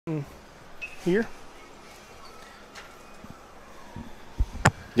here.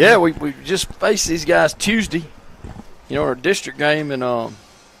 Yeah, we just faced these guys Tuesday, our district game, and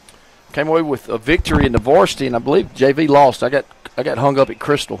came away with a victory in the varsity, and I believe JV lost. I got hung up at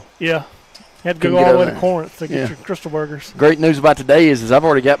Crystal. Yeah. Had to go all the way to Corinth to get your Crystal Burgers. Great news about today is I've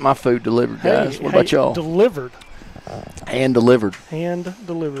already got my food delivered, guys. What about y'all? Delivered. Hand delivered. Hand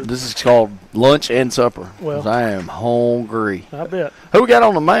delivered. This is called lunch and supper. Well, I am hungry. I bet. Who we got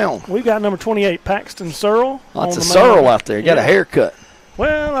on the mound? We got number 28, Paxton Searle. Lots of Searle out there. He got a haircut.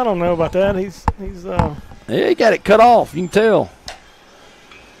 Well, I don't know about that. He's yeah, he got it cut off. You can tell.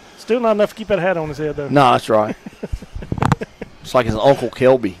 Still not enough to keep that hat on his head, though. No, that's right. It's like his Uncle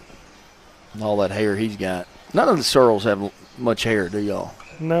Kelby. And all that hair he's got. None of the Searles have much hair, do y'all?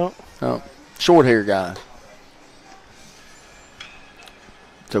 No. No. Short hair guys.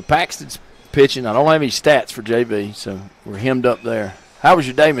 So Paxton's pitching. I don't have any stats for JB, so we're hemmed up there. How was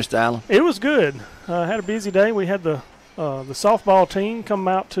your day, Mr. Allen? It was good. Had a busy day. We had the softball team come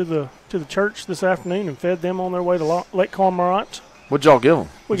out to the church this afternoon and fed them on their way to Lake Cormorant. What'd y'all give them?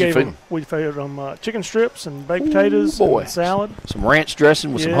 We fed them chicken strips and baked potatoes and salad. Some ranch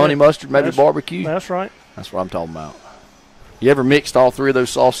dressing with some honey mustard, maybe barbecue. That's right. That's what I'm talking about. You ever mixed all three of those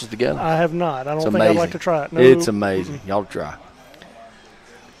sauces together? I have not. I don't think I'd like to try it. No. It's amazing. Y'all try.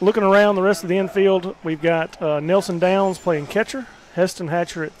 Looking around the rest of the infield, we've got Nelson Downs playing catcher, Heston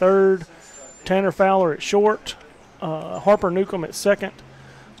Hatcher at third, Tanner Fowler at short, Harper Newcomb at second,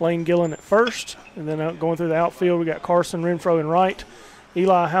 Lane Gillen at first, and then going through the outfield, we got Carson Renfro in right,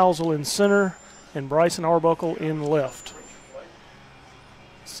 Eli Housel in center, and Bryson Arbuckle in left.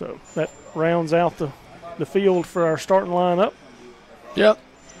 So that rounds out the field for our starting lineup. Yep.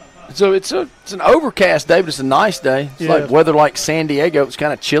 So it's an overcast day, but it's a nice day. It's like weather like San Diego. It's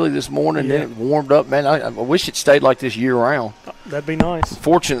kind of chilly this morning, then it warmed up. Man, I wish it stayed like this year-round. That'd be nice.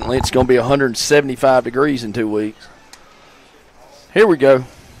 Fortunately, it's going to be 175 degrees in 2 weeks. Here we go.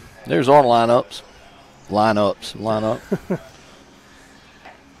 There's our lineups. Line up.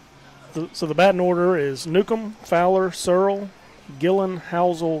 So the batting order is Newcomb, Fowler, Searle, Gillen,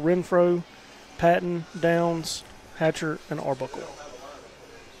 Housel, Renfro, Patton, Downs, Hatcher, and Arbuckle.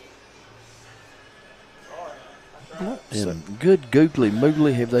 And good googly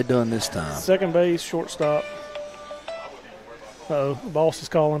moogly have they done this time. Second base, shortstop. Uh-oh, the boss is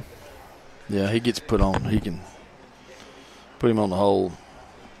calling. Yeah, he gets put on. He can put him on the hold.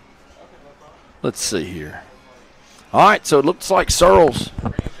 Let's see here. All right, so it looks like Searle's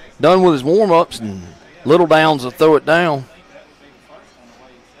done with his warm-ups, and Little Downs will throw it down.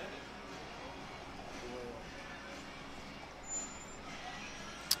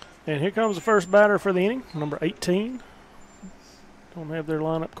 And here comes the first batter for the inning, number 18. Don't have their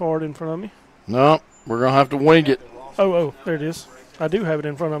lineup card in front of me. No, we're going to have to wing it. Oh, there it is. I do have it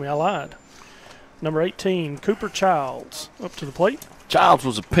in front of me. I lied. Number 18, Cooper Childs, up to the plate. Childs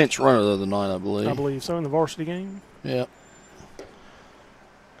was a pinch runner the other night, I believe. I believe so, in the varsity game. Yeah.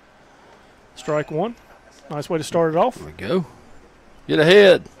 Strike one. Nice way to start it off. There we go. Get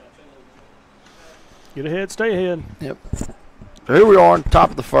ahead. Get ahead, stay ahead. Yep. So here we are on top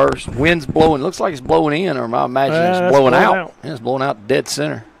of the first. Wind's blowing. Looks like it's blowing in, or am I imagining it's blowing out? Yeah, it's blowing out dead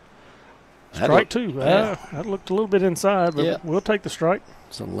center. Strike two. That looked a little bit inside, but we'll take the strike.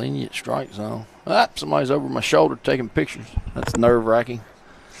 It's a lenient strike zone. Somebody's over my shoulder taking pictures. That's nerve-wracking.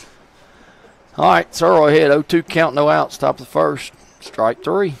 All right, Searle ahead. 0-2 count, no outs. Top of the first. Strike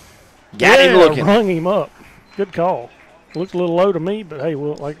three. Got him looking. Rung him up. Good call. Looked a little low to me, but hey,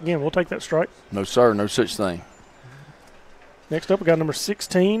 we'll take that strike. No, sir. No such thing. Next up, we got number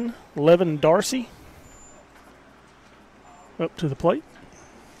 16, Levin Darcy. Up to the plate.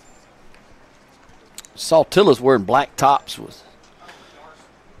 Saltillo's wearing black tops with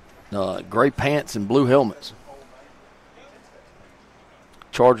gray pants and blue helmets.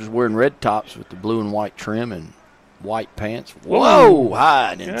 Chargers wearing red tops with the blue and white trim and white pants. Whoa,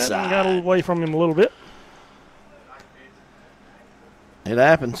 hide inside. Got away from him a little bit. It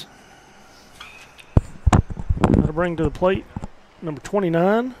happens. To bring to the plate, number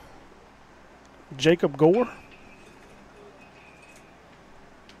 29, Jacob Gore.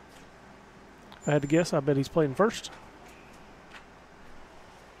 If I had to guess, I bet he's playing first.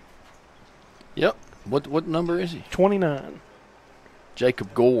 Yep. What number is he? 29.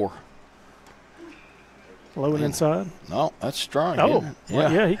 Jacob Gore. Low and inside. No, that's strike. Oh,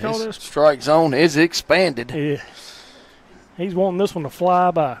 yeah, he called it. Strike zone is expanded. Yeah. He's wanting this one to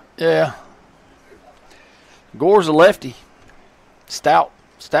fly by. Yeah. Gore's a lefty. Stout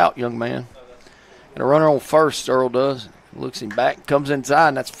young man. And a runner on first, Earl does. Looks him back, comes inside,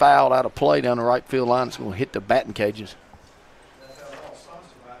 and that's fouled out of play down the right field line. It's going to hit the batting cages.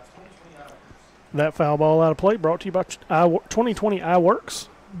 That foul ball out of play brought to you by 2020 iWorks.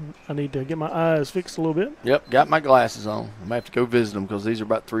 I need to get my eyes fixed a little bit. Yep, got my glasses on. I might have to go visit them because these are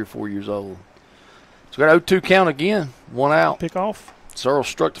about 3 or 4 years old. So we got 0-2 count again, 1 out. Pick off. Searle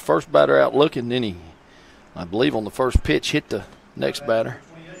struck the first batter out looking, then he, I believe on the first pitch, hit the next batter.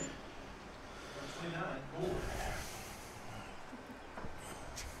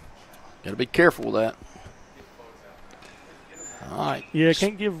 Got to be careful with that. All right. Yeah,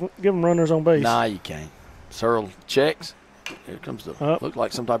 can't give them runners on base. Nah, you can't. Searle checks. Here comes the look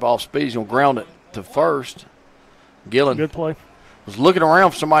like some type of off speed. He's gonna ground it to first. Gillen. Good play. Was looking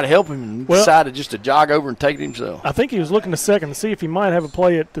around for somebody to help him and decided just to jog over and take it himself. I think he was looking to second to see if he might have a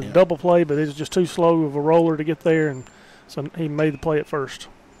play at the double play, but it was just too slow of a roller to get there, and so he made the play at first.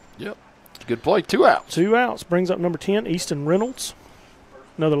 Yep. Good play. 2 outs. 2 outs. Brings up number 10, Easton Reynolds.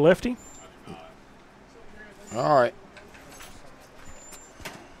 Another lefty. All right.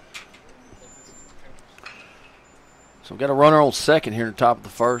 So we've got a runner on second here in the top of the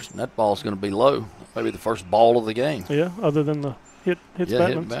first, and that ball's going to be low. Maybe the first ball of the game. Yeah, other than the hit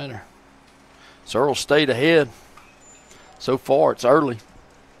batter. Searle stayed ahead. So far, it's early.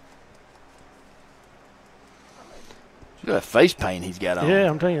 Look at that face paint he's got on. Yeah,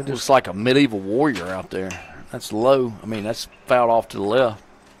 I'm telling you. Looks like a medieval warrior out there. That's low. I mean, that's fouled off to the left.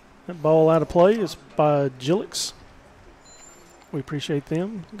 That ball out of play is by Gillix. We appreciate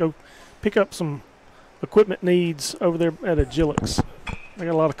them. Go pick up some equipment needs over there at a Gillix. They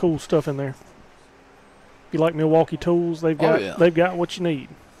got a lot of cool stuff in there. If you like Milwaukee tools, they've got what you need.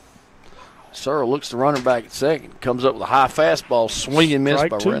 Searle looks the runner back at second. Comes up with a high fastball, swing and miss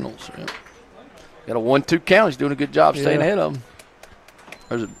Strike by 2. Reynolds. Yeah. Got a 1-2 count. He's doing a good job staying ahead of him.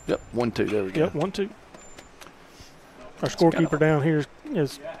 There's 1-2. There we go. Yep, 1-2. Our scorekeeper down here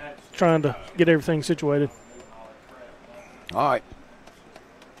is trying to get everything situated. All right.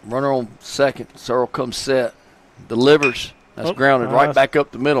 Runner on second. Searle comes set. Delivers. That's grounded right back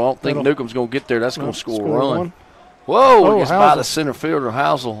up the middle. I don't think Newcomb's going to get there. That's going to score a run. Whoa, gets by the center fielder,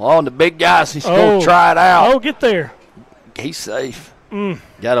 Housel. Oh, and the big guys, he's going to try it out. Oh, get there. He's safe.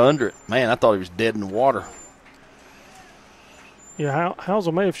 Got under it. Man, I thought he was dead in the water. Yeah,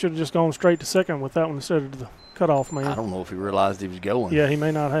 Housel may have should have just gone straight to second with that one instead of the cutoff man. I don't know if he realized he was going. Yeah, he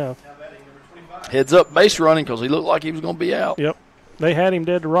may not have. Heads up base running because he looked like he was going to be out. Yep. They had him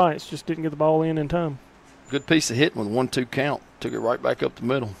dead to rights, just didn't get the ball in time. Good piece of hitting with 1-2 count. Took it right back up the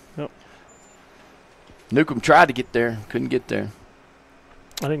middle. Yep. Newcomb tried to get there. Couldn't get there.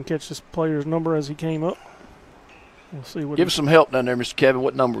 I didn't catch this player's number as he came up. We'll see what. Give us some help down there, Mr. Kevin.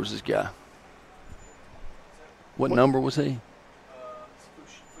 What number was this guy? What number was he?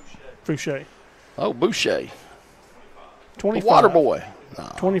 Fouché. Oh, Boucher. 25. The water boy. No.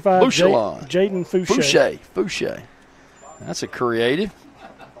 25. Bouchelon. Jaden Fouché. Fouché. That's a creative.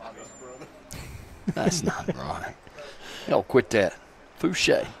 That's not right. Y'all quit that.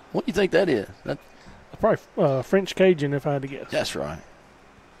 Fouché. What do you think that is? Probably French Cajun, if I had to guess. That's right.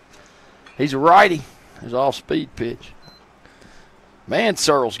 He's a righty. There's off-speed pitch. Man,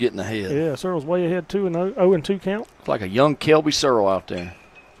 Searle's getting ahead. Yeah, Searle's way ahead, 0-2 count. It's like a young Kelby Searle out there.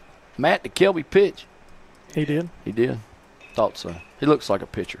 Matt, did Kelby pitch? He did. He did? Thought so. He looks like a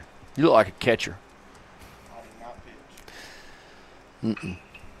pitcher. You look like a catcher.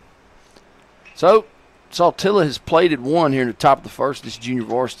 So, Saltillo has played at 1 here in the top of the first, this junior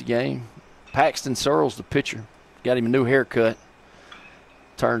varsity game. Paxton Searle's the pitcher. Got him a new haircut.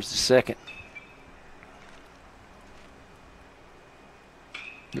 Turns to second.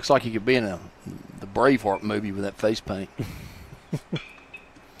 Looks like he could be in the Braveheart movie with that face paint.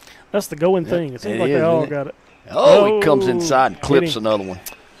 That's the going thing. It seems like they all got it. Oh, he comes inside and clips another one.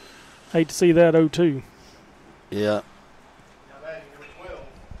 Hate to see that 0-2. Yeah.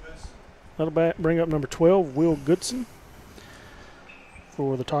 That'll bring up number 12, Will Goodson,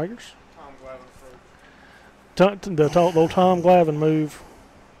 for the Tigers. The old Tom Glavine move.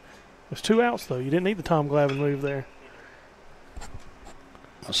 There's 2 outs, though. You didn't need the Tom Glavine move there.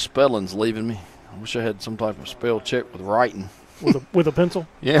 My spelling's leaving me. I wish I had some type of spell check with writing. With a pencil?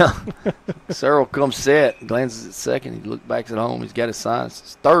 Yeah. Searle comes set, glances at second. He looks back at home. He's got his sign. It's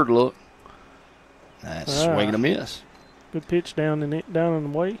his third look. That's swing and a miss. Good pitch down in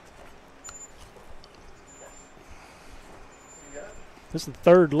the way. This is the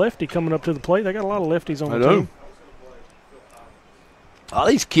third lefty coming up to the plate. They got a lot of lefties on the team. All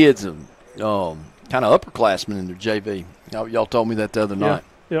these kids are kind of upperclassmen in their JV. Y'all told me that the other night.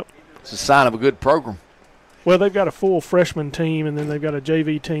 Yep. It's a sign of a good program. Well, they've got a full freshman team, and then they've got a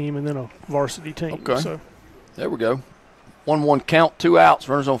JV team, and then a varsity team. Okay. So. There we go. 1-1 count, 2 outs.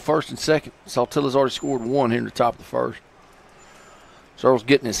 Runners on first and second. Saltillo's already scored 1 here in the top of the first. Searles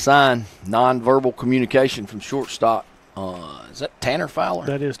getting his sign, nonverbal communication from shortstop. Is that Tanner Fowler?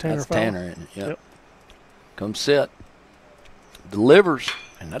 That is Tanner Fowler. Tanner, isn't it? Yep. Comes set. Delivers.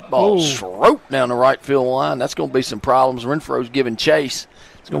 And that ball stroked down the right field line. That's going to be some problems. Renfro's giving chase.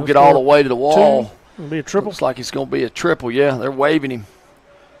 It's going to get all the way to the wall. It'll be a triple. Looks like it's going to be a triple. Yeah, they're waving him.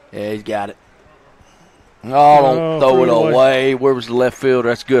 Yeah, he's got it. Oh, don't throw it away. Where was the left fielder?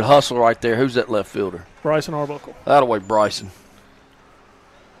 That's good hustle right there. Who's that left fielder? Bryson Arbuckle. That away, Bryson.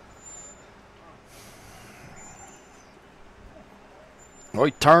 Oh,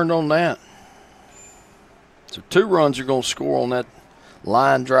 he turned on that. So 2 runs are going to score on that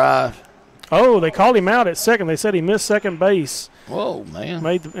line drive. Oh, they called him out at second. They said he missed second base. Whoa, man.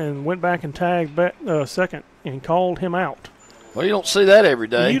 And went back and tagged second and called him out. Well, you don't see that every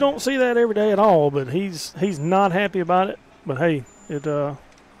day. You don't see that every day at all, but he's not happy about it. But, hey,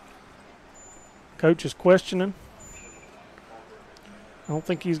 coach is questioning. I don't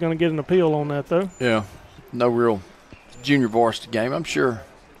think he's going to get an appeal on that, though. Yeah, no real junior varsity game. I'm sure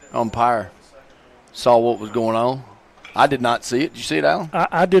umpire saw what was going on. I did not see it. Did you see it, Alan?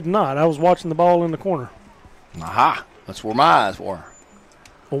 I did not. I was watching the ball in the corner. Aha. That's where my eyes were.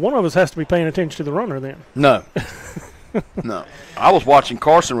 Well, one of us has to be paying attention to the runner then. No. No. I was watching.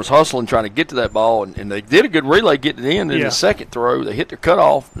 Carson was hustling trying to get to that ball, and they did a good relay getting it in. And the second throw, they hit their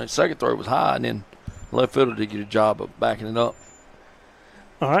cutoff, and the second throw was high, and then left fielder did get a job of backing it up.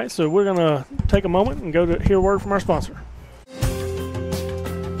 All right, so we're going to take a moment and go to hear a word from our sponsor.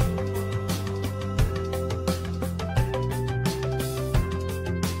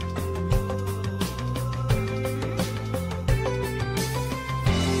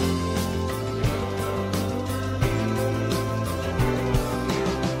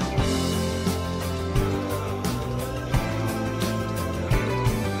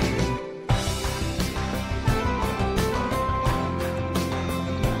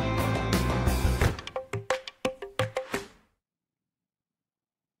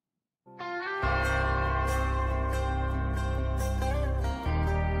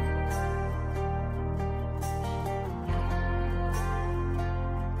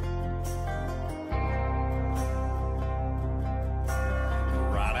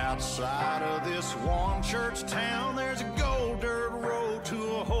 Outside of this one church town, there's a gold dirt road to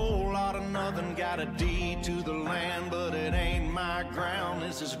a whole lot of nothing. Got a deed to the land, but it ain't my ground.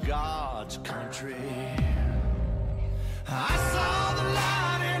 This is God's country. I saw the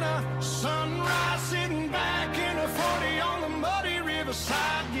light in a sunrise, sitting back in a 40 on the muddy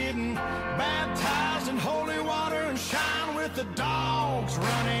riverside, getting baptized in holy water and shine with the dogs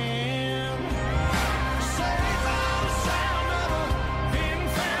running.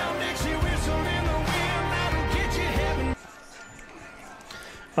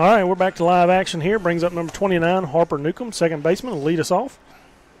 All right, we're back to live action here. Brings up number 29, Harper Newcomb, second baseman, will lead us off.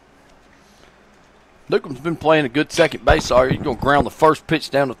 Newcomb's been playing a good second base all year. He's going to ground the first pitch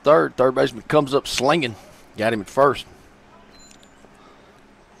down to third. Third baseman comes up slinging. Got him at first.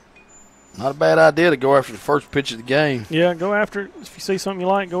 Not a bad idea to go after the first pitch of the game. Yeah, go after it. If you see something you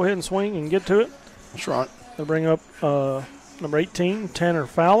like, go ahead and swing and get to it. That's right. They'll bring up number 18, Tanner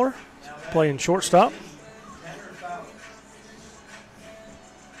Fowler, playing shortstop.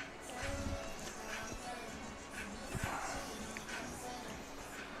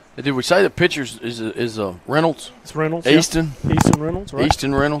 Did we say the pitcher is Reynolds? It's Reynolds. Easton. Yep. Easton Reynolds, right?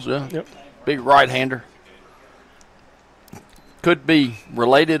 Easton Reynolds, yeah. Yep. Big right-hander. Could be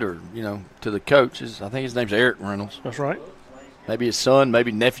related or, to the coach. I think his name's Eric Reynolds. That's right. Maybe his son,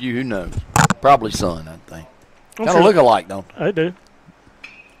 maybe nephew, who knows. Probably son, I think. Kind of look alike, don't they? They do.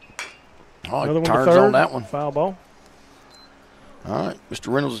 Oh, another he one turns to third, on that one. Foul ball. All right,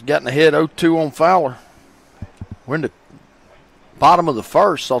 Mr. Reynolds has gotten ahead 0-2 on Fowler. We're in the bottom of the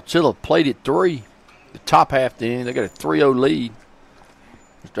first. Saltillo played at 3. The top half of the inning, they got a 3-0 lead.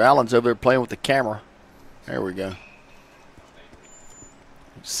 Mr. Allen's over there playing with the camera. There we go.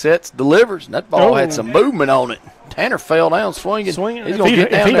 Sets, delivers, and that ball had some movement on it. Tanner fell down swinging. He's going to get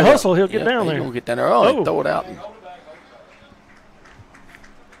down if there. If he hustle, he'll get down there. He's going to get down there. Oh, throw it out.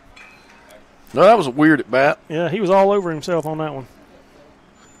 No, that was a weird at bat. Yeah, he was all over himself on that one.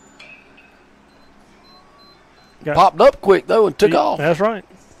 Popped up quick, though, and took off. That's right.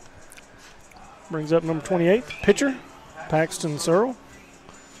 Brings up number 28, pitcher, Paxton Searle.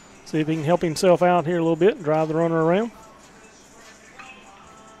 See if he can help himself out here a little bit and drive the runner around.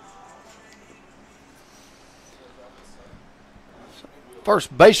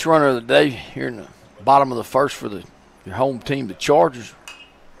 First base runner of the day here in the bottom of the first for your home team, the Chargers.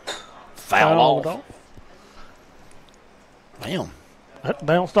 Foul off. Damn. That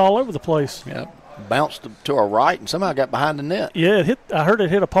bounced all over the place. Yeah. bounced to our right and somehow got behind the net. Yeah, I heard it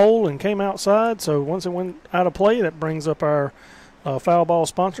hit a pole and came outside. So once it went out of play, that brings up our foul ball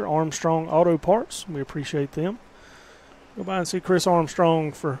sponsor, Armstrong Auto Parts. We appreciate them. Go by and see Chris Armstrong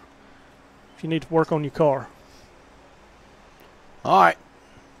if you need to work on your car. All right,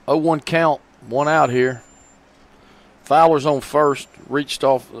 0-1 count, 1 out here. Fowler's on first, reached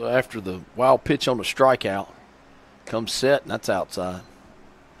off after the wild pitch on the strikeout. Comes set, and that's outside.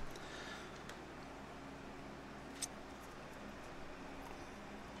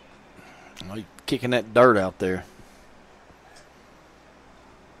 Oh, he's kicking that dirt out there.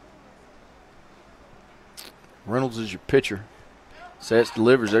 Reynolds is your pitcher. Sets,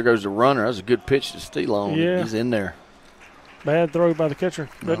 delivers. There goes the runner. That's a good pitch to steal on. Yeah. He's in there. Bad throw by the catcher.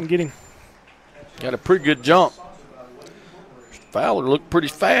 Doesn't get him. Got a pretty good jump. Fowler looked pretty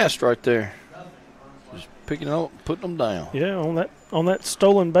fast right there. Just picking them up, putting them down. Yeah, on that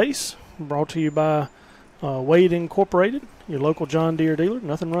stolen base, brought to you by Wade Incorporated, your local John Deere dealer.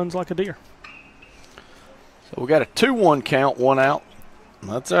 Nothing runs like a deer. So we got a 2-1 count, 1 out.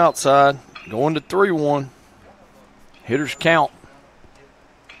 That's outside. Going to 3-1. Hitters count.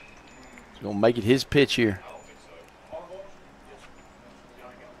 He's going to make it his pitch here.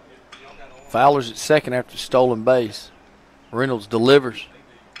 Fowler's at second after stolen base. Reynolds delivers.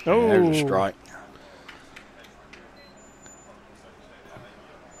 Oh, there's a strike.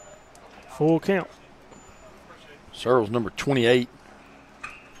 Full count. Searles number 28.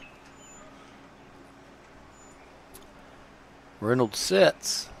 Reynolds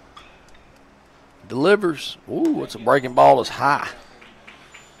sets. Delivers. Ooh, it's a breaking ball. Is high.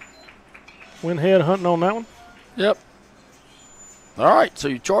 Went head hunting on that one. Yep. All right, so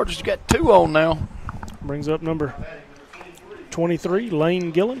your Chargers got 2 on now. Brings up number 23,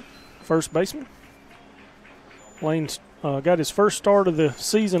 Lane Gillen, first baseman. Lane's got his first start of the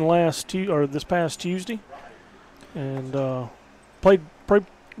season this past Tuesday, and played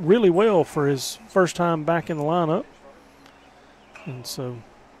really well for his first time back in the lineup. And so,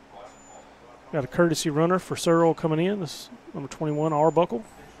 got a courtesy runner for Searle coming in. This is number 21, Arbuckle.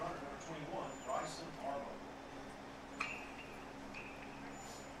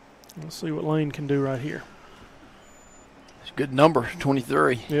 Let's see what Lane can do right here. It's a good number,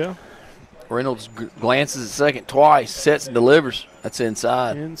 23. Yeah. Reynolds glances at second twice, sets and delivers. That's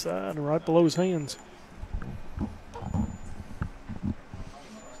inside. Inside, right below his hands.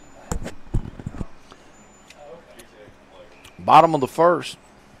 Bottom of the first.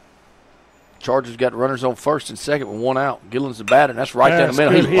 Chargers got runners on first and second with 1 out. Gillen's the batter, and that's right down the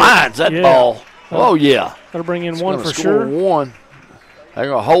middle. He lines that ball. Oh, yeah. That'll bring in It's 1 for sure. 1. They're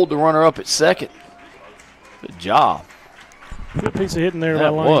going to hold the runner up at second. Good job. Good piece of hitting there by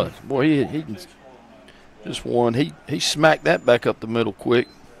That Lane. was. Boy, he just won. He smacked that back up the middle quick.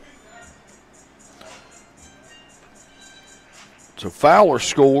 So Fowler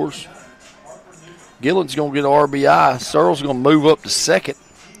scores. Gillen's going to get an RBI. Searle's going to move up to second.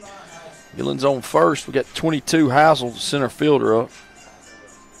 Gillen's on first. We got 22 Hazel, center fielder, up.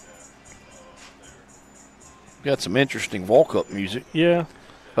 Got some interesting walk-up music. Yeah.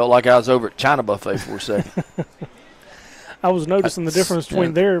 Felt like I was over at China Buffet for a second. I was noticing the difference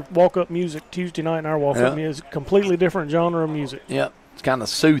between their walk-up music Tuesday night and our walk-up music. Completely different genre of music. Yeah, it's kind of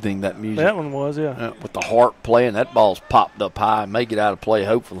soothing, that music. That one was, yeah. With the heart playing, that ball's popped up high. May get out of play,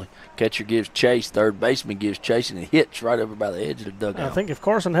 hopefully. Catcher gives chase, third baseman gives chase, and it hits right over by the edge of the dugout. I think if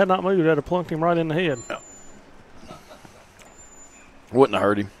Carson had not moved, it would have plunked him right in the head. Yeah. Wouldn't have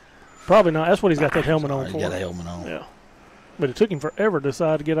hurt him. Probably not. That's what he's got that helmet on for. He got a helmet on. Yeah. But it took him forever to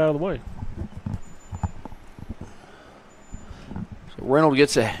decide to get out of the way. So Reynolds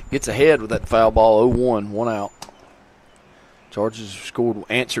gets ahead with that foul ball, 0-1, 1 out. Chargers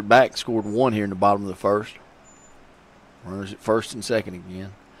answered back, scored 1 here in the bottom of the first. Runners at first and second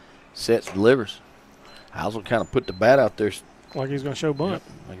again. Sets, delivers. Housel kind of put the bat out there. Like he's going to show bunt. Yep,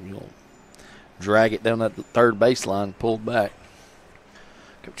 like he's going to drag it down that third baseline and pull back.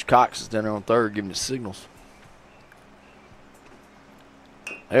 Coach Cox is down there on third giving the signals.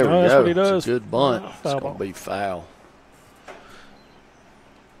 There we go. That's what he does. It's a good bunt. It's Foul going to be foul.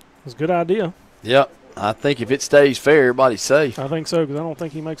 It's a good idea. Yep. I think if it stays fair, everybody's safe. I think so, because I don't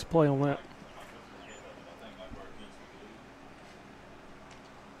think he makes a play on that.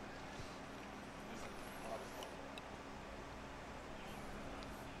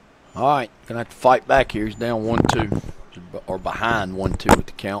 All right, going to have to fight back here. He's down 1-2, or behind 1-2 with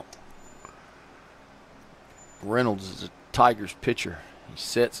the count. Reynolds is a Tigers pitcher. He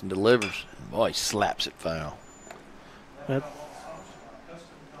sets and delivers. Boy, he slaps it foul. We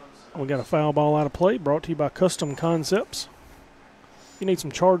got a foul ball out of play, brought to you by Custom Concepts. If you need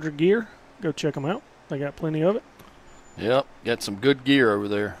some Charger gear, go check them out. They got plenty of it. Yep, got some good gear over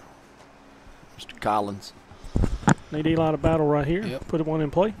there, Mr. Collins. Need Eli to battle right here. Yep. Put one in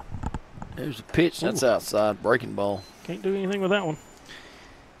play. There's a pitch. That's outside. Breaking ball. Can't do anything with that one.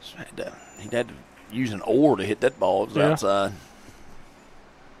 He'd had to use an oar to hit that ball. It was outside.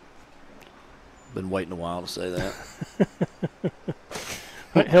 Been waiting a while to say that.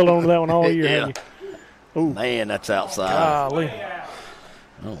 Held on to that one all year, Yeah. haven't you? Ooh. Man, that's outside. Golly.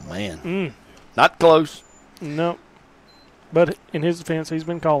 Oh, man. Not close. No. But in his defense, he's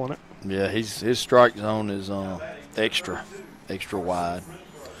been calling it. Yeah, his strike zone is extra wide.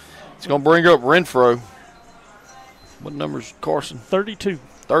 It's going to bring up Renfro. What number's Carson? 32.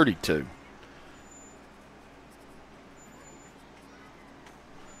 32.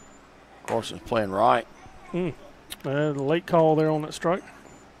 Carson's playing right. Late call there on that strike.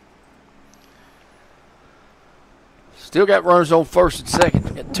 Still got runners on first and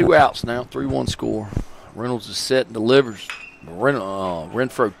second. Got 2 outs now. 3-1 score. Reynolds is set and delivers.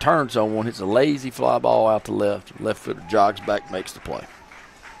 Renfro turns on one, hits a lazy fly ball out to left. Left footer jogs back, makes the play.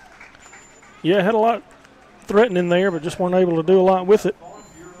 Yeah, had a lot threatening there, but just weren't able to do a lot with it.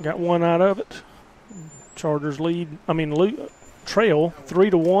 Got one out of it. Chargers trail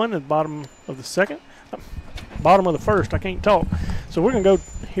 3-1 at the bottom of the second. Bottom of the first. I can't talk. So we're going to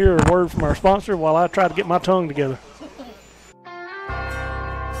go hear a word from our sponsor while I try to get my tongue together.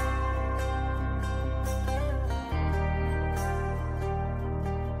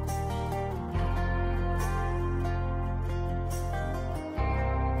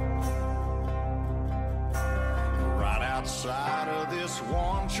 Outside of this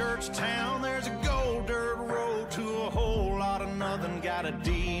one church town, there's a gold dirt road to a whole lot of nothing. Got a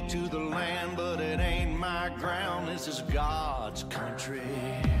deed to the land, but it ain't my ground. This is God's country.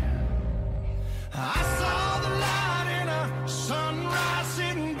 I saw the light in a sunrise,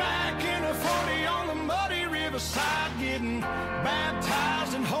 sitting back in a 40 on the muddy riverside, getting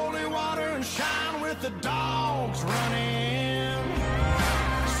baptized in holy water and shine with the dogs running.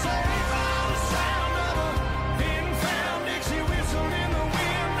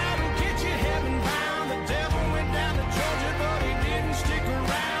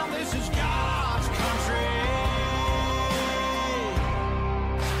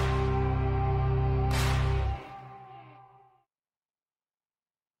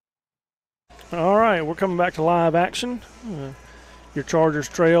 All right, we're coming back to live action. Your Chargers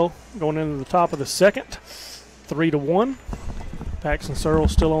trail going into the top of the second, 3-1. Paxton Searle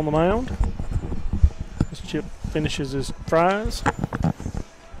still on the mound. As Chip finishes his fries.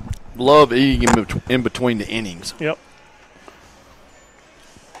 Love eating in between the innings. Yep.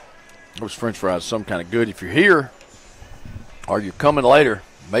 Those French fries are some kind of good. If you're here or you're coming later,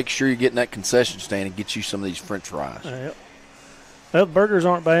 make sure you get in that concession stand and get you some of these French fries. Yep. Well, burgers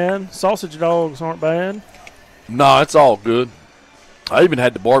aren't bad. Sausage dogs aren't bad. No, it's all good. I even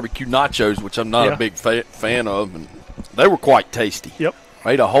had the barbecue nachos, which I'm not a big fan of, and they were quite tasty. Yep.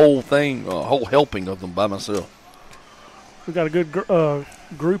 I ate a whole helping of them by myself. We've got a good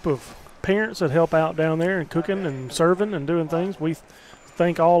group of parents that help out down there and cooking and serving and doing things. We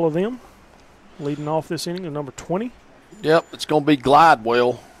thank all of them. Leading off this inning is number 20. Yep, it's going to be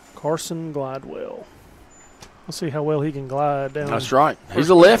Glidewell. Carson Glidewell. We'll see how well he can glide down. That's right. He's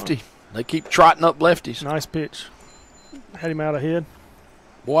a lefty. They keep trotting up lefties. Nice pitch. Had him out ahead.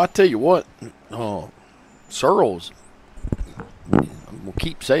 Boy, I tell you what, Searles, we'll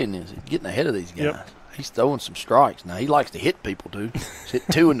keep saying this, he's getting ahead of these guys. Yep. He's throwing some strikes. Now, he likes to hit people, too. He's hit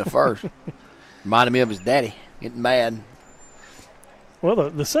 2 in the first. Reminded me of his daddy, getting mad. Well,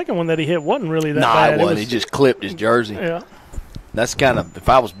 the second one that he hit wasn't really that bad. It wasn't. He just clipped his jersey. Yeah. That's kind of, if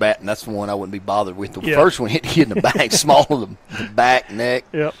I was batting, that's the one I wouldn't be bothered with. The first one hit you in the back, small of the back, neck.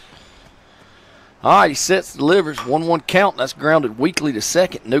 Yep. All right, he sets, delivers, 1-1 count. That's grounded weakly to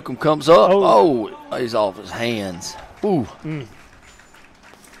second. Newcomb comes up. Oh, he's off his hands. Ooh.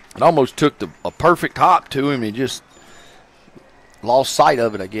 It almost took a perfect hop to him. He just lost sight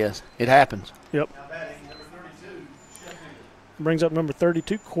of it, I guess. It happens. Yep. Brings up number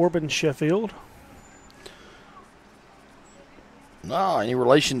 32, Corbin Sheffield. No, any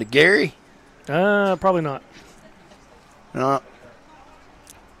relation to Gary? Probably not. No.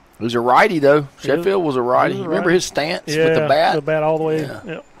 He was a righty, though. Sheffield was a righty. You remember his stance with the bat? The bat all the way. Yeah.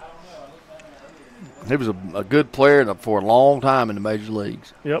 Yep. He was a good player for a long time in the major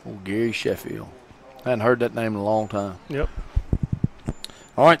leagues. Yep. Old Gary Sheffield. I hadn't heard that name in a long time. Yep.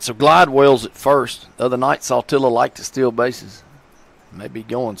 All right, so Glidewell's at first. The other night, Saltillo liked to steal bases. Maybe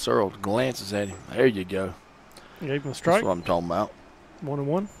going. Searle glances at him. There you go. Gave him a strike. That's what I'm talking about.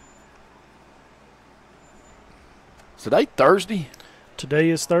 1-1. Is today Thursday? Today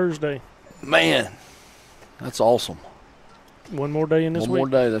is Thursday. Man, that's awesome. One more day in this week. One more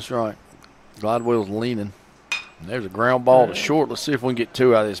day, that's right. Glidewell's leaning. And there's a ground ball to short. Let's see if we can get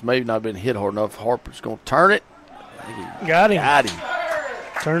 2 out of this. Maybe not been hit hard enough. Harper's going to turn it. Got him. Got him.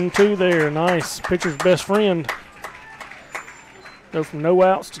 Turn 2 there. Nice. Pitcher's best friend. Go from no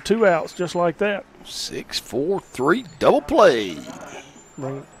outs to 2 outs just like that. 6-4-3 double play.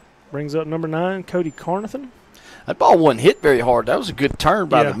 Brings up number 9, Cody Carnathan. That ball wasn't hit very hard. That was a good turn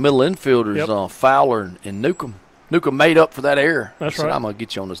by the middle infielders, Fowler and Newcomb. Newcomb made up for that error. That's right. right. I'm going to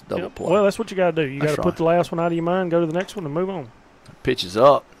get you on this double play. Well, that's what you got to do. You got to put the last one out of your mind, go to the next one, and move on. Pitch is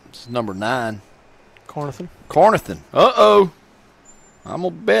up. It's number 9. Carnathan. Uh-oh. I'm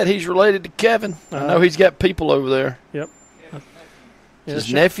going to bet he's related to Kevin. I know he's got people over there. Yep.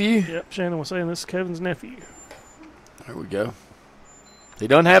 His nephew? Yep, Shannon was saying this is Kevin's nephew. There we go. He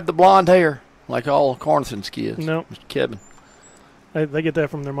doesn't have the blonde hair like all Carnathan's kids. No. Mr. Kevin. They get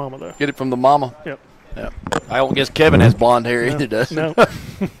that from their mama, though. Get it from the mama? Yep. I don't guess Kevin has blonde hair either, does he? No.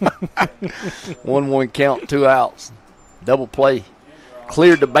 1-1 count, 2 outs. Double play.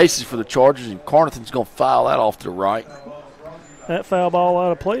 Cleared the bases for the Chargers, and Carnathan's going to foul that off to the right. That foul ball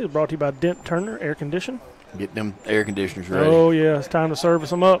out of play is brought to you by Dent Turner Air Condition. Get them air conditioners ready. Oh, yeah. It's time to service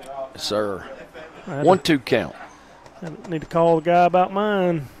them up. Yes, sir. 1-2 count. I need to call the guy about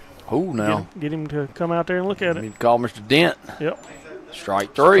mine. Oh, now. Get him to come out there and look at it. Need to call Mr. Dent. Yep.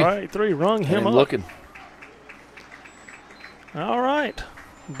 Strike 3. Strike 3. Rung him up. Looking. All right.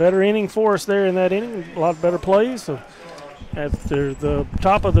 Better inning for us there in that inning. A lot better plays. So after the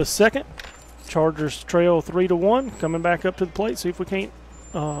top of the second, Chargers trail 3-1. Coming back up to the plate. See if we can't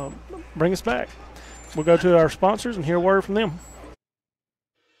bring us back. We'll go to our sponsors and hear a word from them.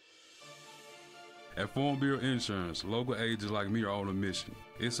 At Farm Bureau Insurance, local agents like me are on a mission.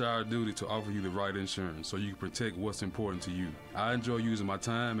 It's our duty to offer you the right insurance so you can protect what's important to you. I enjoy using my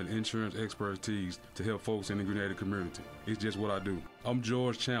time and insurance expertise to help folks in the Grenada community. It's just what I do. I'm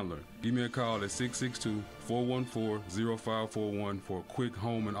George Chandler. Give me a call at 662-414-0541 for a quick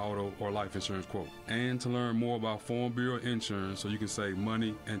home and auto or life insurance quote. And to learn more about Farm Bureau Insurance so you can save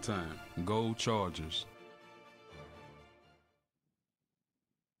money and time. Go Chargers.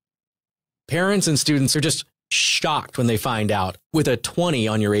 Parents and students are just shocked when they find out with a 20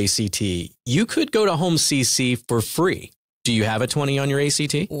 on your ACT, you could go to Home CC for free. Do you have a 20 on your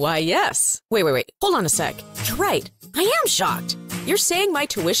ACT? Why, yes. Wait. Hold on a sec. You're right. I am shocked. You're saying my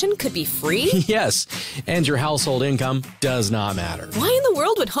tuition could be free? Yes, and your household income does not matter. Why in the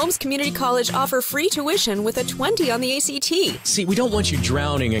world would Holmes Community College offer free tuition with a 20 on the ACT? See, we don't want you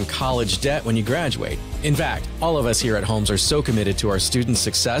drowning in college debt when you graduate. In fact, all of us here at Holmes are so committed to our students'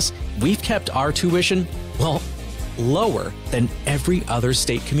 success, we've kept our tuition, well, lower than every other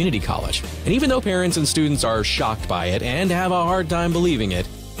state community college. And even though parents and students are shocked by it and have a hard time believing it,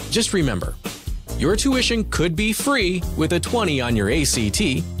 just remember, your tuition could be free with a 20 on your ACT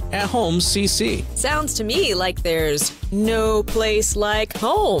at Holmes CC. Sounds to me like there's no place like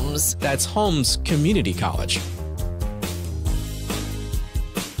Holmes. That's Holmes Community College.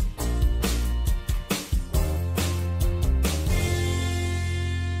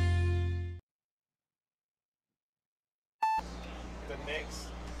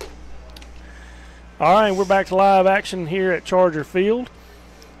 All right, we're back to live action here at Charger Field.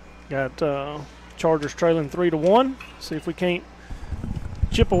 Got Chargers trailing 3-1. See if we can't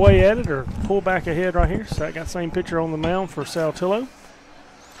chip away at it or pull back ahead right here. So I got the same pitcher on the mound for Saltillo.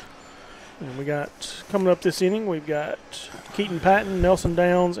 And we got, coming up this inning, we've got Keaton Patton, Nelson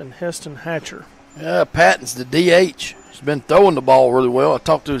Downs, and Heston Hatcher. Yeah, Patton's the DH. He's been throwing the ball really well. I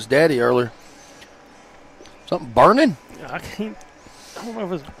talked to his daddy earlier. Something burning? I don't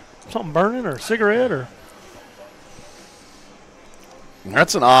know if it's something burning or a cigarette or.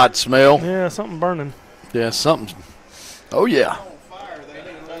 That's an odd smell. Yeah, something burning. Yeah, something. Oh, yeah.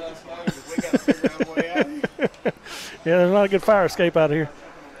 Yeah, there's not a good fire escape out of here.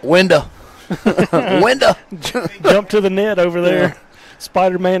 Window. Window. Jump to the net over there. Yeah.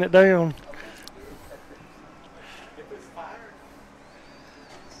 Spider-Man it down.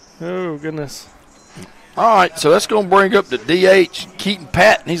 Oh, goodness. All right, so that's going to bring up the DH, Keaton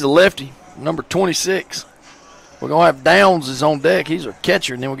Patton. He's a lefty, number 26. We're going to have Downs is on deck. He's our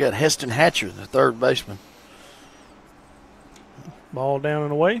catcher. And then we got Heston Hatcher, the third baseman. Ball down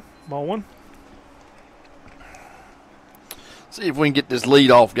and away. Ball one. See if we can get this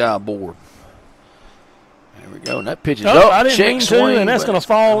leadoff guy aboard. There we go. And that pitch is up. I didn't check mean to, swing, and that's going to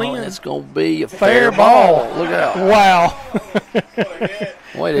fall in. It's going to be a fair ball. Look out. Wow.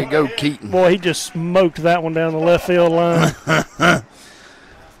 Way to go, Keaton. Boy, he just smoked that one down the left field line. A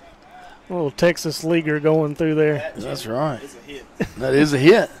little Texas leaguer going through there. That's right. That is a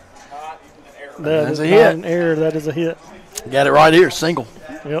hit. That is a not hit. an error. That is a hit. Got it right here. Single.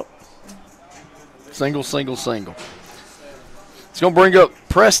 Yep. Single, single, single. It's going to bring up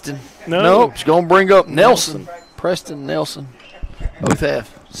Preston. No. Nope. It's going to bring up Nelson. Preston, Nelson. Both have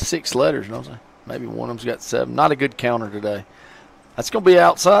 6 letters, don't they? Maybe one of them's got 7. Not a good counter today. That's going to be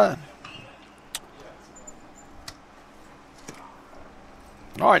outside.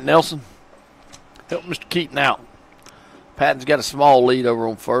 All right, Nelson. Help Mr. Keaton out. Patton's got a small lead over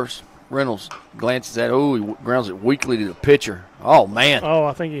on first. Reynolds glances at he grounds it weakly to the pitcher. Oh, man. Oh,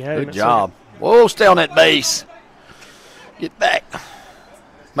 I think he had him. Good job. Whoa, stay on that base. Get back.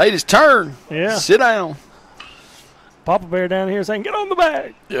 Made his turn. Yeah. Sit down. Papa Bear down here saying, get on the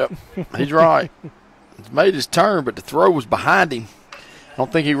bag. Yep. He's right. He's made his turn, but the throw was behind him. I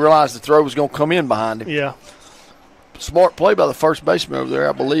don't think he realized the throw was going to come in behind him. Yeah. Smart play by the first baseman over there.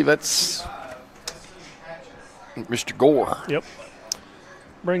 I believe that's Mr. Gore. Yep.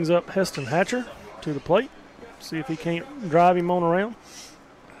 Brings up Heston Hatcher to the plate. See if he can't drive him on around.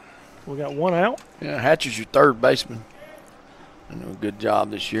 We got 1 out. Yeah, Hatcher's your third baseman. And a good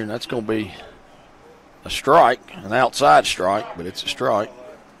job this year, and that's going to be a strike, an outside strike, but it's a strike.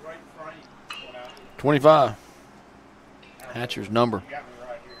 25. Hatcher's number.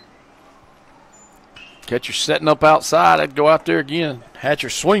 Catcher setting up outside. I'd go out there again. Hatcher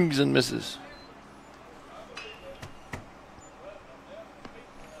swings and misses.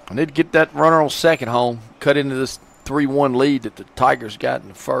 I need to get that runner on second home, cut into this 3-1 lead that the Tigers got in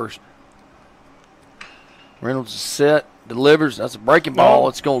the first. Reynolds is set, delivers. That's a breaking ball.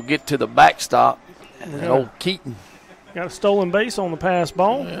 It's going to get to the backstop. And old Keaton. Got a stolen base on the pass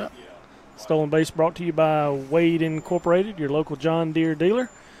ball. Yeah. Stolen base brought to you by Wade Incorporated, your local John Deere dealer.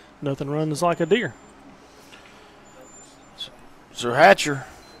 Nothing runs like a deer. So Hatcher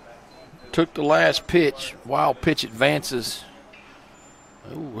took the last pitch. Wild pitch advances.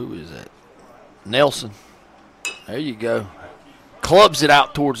 Ooh, who is that? Nelson. There you go. Clubs it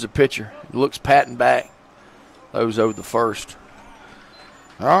out towards the pitcher. Looks Patton back. Those over the first.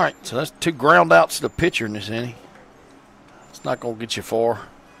 All right, so that's 2 ground outs to the pitcher in this inning. It's not going to get you far.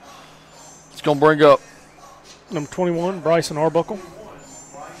 It's going to bring up number 21, Bryson Arbuckle.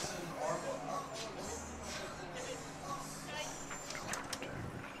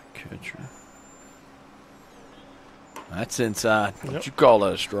 Catcher. That's inside. Yep. What you call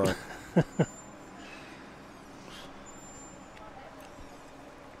that a strike?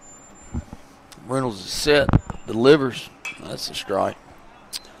 Reynolds is set, delivers. That's a strike.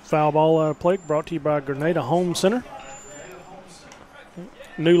 Foul ball out of plate brought to you by Grenada Home Center.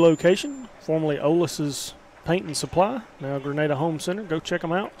 New location, formerly Olis's Paint and Supply, now Grenada Home Center. Go check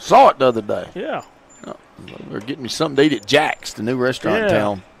them out. Saw it the other day. Yeah. They're getting me something to eat at Jack's, the new restaurant in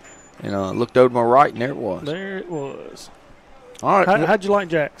town. And I looked over to my right, and there it was. There it was. All right. How'd you like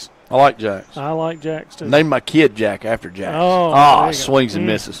Jack's? I like Jack's. I like Jack's, too. Named my kid Jack after Jack. Oh, swings and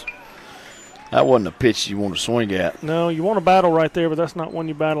misses. That wasn't a pitch you want to swing at. No, you want to battle right there, but that's not one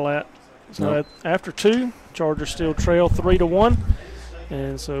you battle at. So after 2, Chargers still trail 3-1.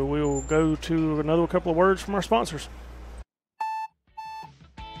 And so we'll go to another couple of words from our sponsors.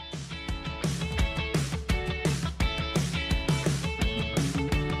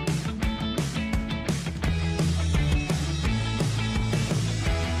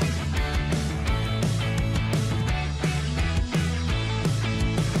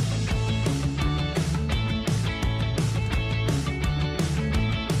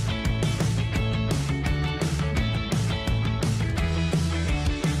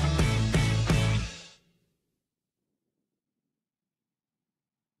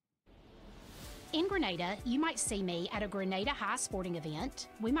 In Grenada, you might see me at a Grenada High sporting event.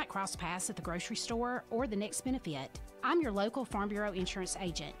 We might cross paths at the grocery store or the next benefit. I'm your local Farm Bureau insurance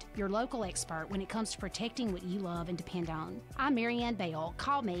agent, your local expert when it comes to protecting what you love and depend on. I'm Marianne Bell.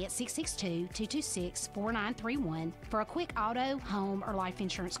 Call me at 662-226-4931 for a quick auto, home, or life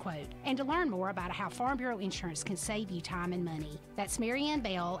insurance quote, and to learn more about how Farm Bureau insurance can save you time and money. That's Marianne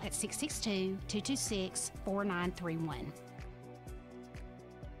Bell at 662-226-4931.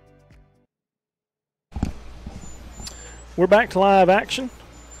 We're back to live action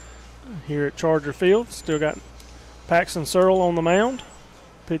here at Charger Field. Still got Paxton Searle on the mound.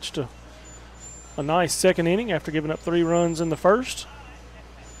 Pitched a nice second inning after giving up 3 runs in the first.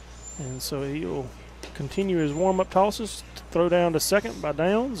 And so he'll continue his warm-up tosses to throw down to second by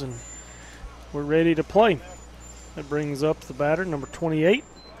Downs, and we're ready to play. That brings up the batter, number 28,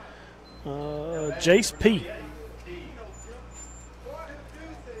 Jace P.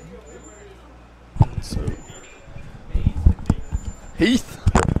 So Heath.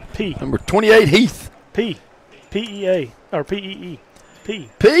 P. Number 28, Heath. P. P-E-A. Or P-E-E. P.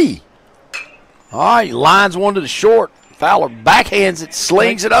 P. All right, lines one to the short. Fowler backhands it,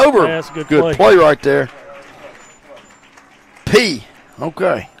 slings it over. Yeah, that's a good play right there. P.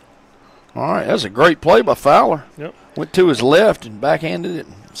 Okay. All right, that's a great play by Fowler. Yep. Went to his left and backhanded it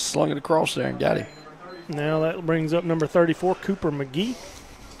and slung it across there and got him. Now that brings up number 34, Cooper McGee.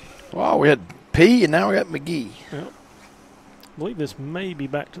 Wow, we had P and now we got McGee. Yep. I believe this may be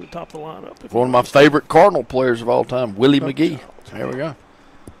back to the top of the lineup. One of my favorite Cardinal players of all time, Willie McGee. There we go.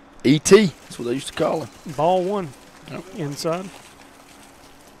 E.T. That's what they used to call him. Ball one. Yep. Inside.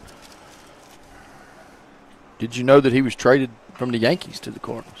 Did you know that he was traded from the Yankees to the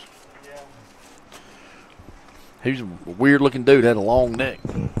Cardinals? He was a weird-looking dude, had a long neck.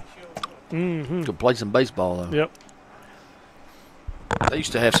 Mm-hmm. Could play some baseball, though. Yep. They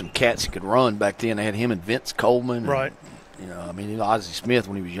used to have some cats that could run back then. They had him and Vince Coleman. Right. And, Ozzie Smith,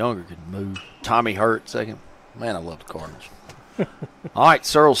 when he was younger, could move. Tommy Hurt, second. Man, I love the Cardinals. All right,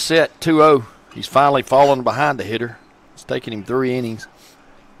 Searles set, 2-0. He's finally falling behind the hitter. It's taking him 3 innings.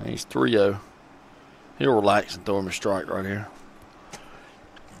 And he's 3-0. He'll relax and throw him a strike right here.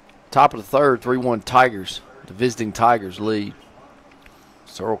 Top of the third, 3-1 Tigers. The visiting Tigers lead.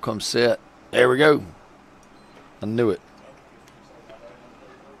 Searle comes set. There we go. I knew it.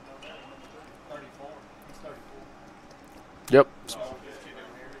 Yep.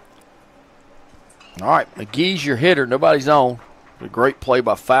 All right, McGee's your hitter. Nobody's on. A great play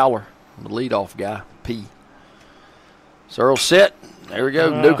by Fowler, the leadoff guy, P. Searle set. There we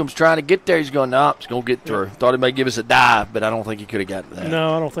go. Newcomb's trying to get there. He's going, no, it's going to get through. Thought he may give us a dive, but I don't think he could have gotten that.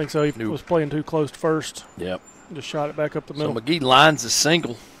 No, I don't think so. He was playing too close to first. Yep. Just shot it back up the middle. So McGee lines a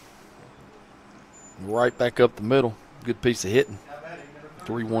single. Right back up the middle. Good piece of hitting.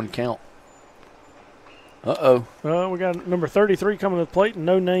 3-1 count. Uh-oh. We got number 33 coming to the plate.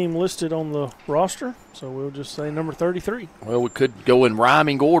 No name listed on the roster, so we'll just say number 33. Well, we could go in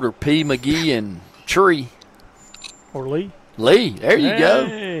rhyming order. P, McGee, and Tree. Or Lee. Lee, there you go.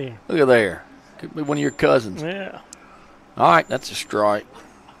 Hey. Look at there. Could be one of your cousins. Yeah. All right, that's a strike.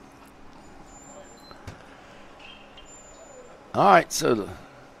 All right, so the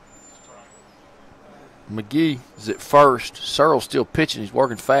McGee is at first. Searle's still pitching. He's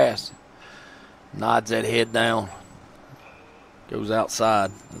working fast. Nods that head down. Goes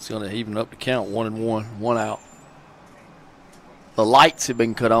outside. That's going to even up the count. 1-1. 1 out. The lights have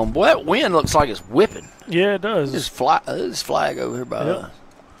been cut on. Boy, that wind looks like it's whipping. Yeah, it does. This flag over here by us.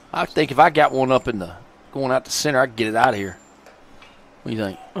 I think if I got one up in the going out the center, I could get it out of here. What do you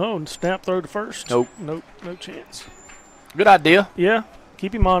think? Oh, and snap throw to first? Nope. Nope, no chance. Good idea. Yeah,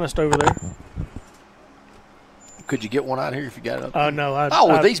 keep him honest over there. Could you get one out here if you got it up? No.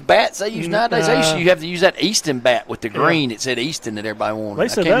 With these bats they use nowadays, you have to use that Easton bat with the green. Yeah. It said Easton that everybody wanted. I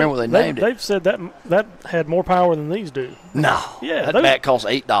can't remember what they named it. They've said that had more power than these do. No. Yeah. That bat costs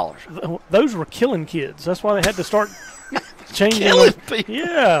 $8. Those were killing kids. That's why they had to start changing. Killing people.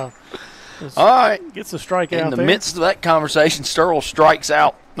 Yeah. All right. Gets the strike out In the there. midst of that conversation, Searle strikes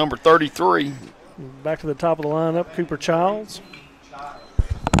out number 33. Back to the top of the lineup, Cooper Childs.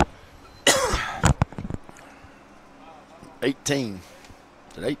 18.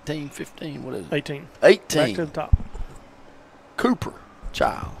 Is it 18, 15? What is it? 18. 18. Back to the top. Cooper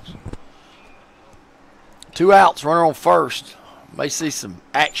Childs. 2 outs, runner on first. May see some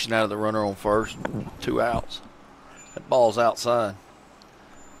action out of the runner on first. 2 outs. That ball's outside.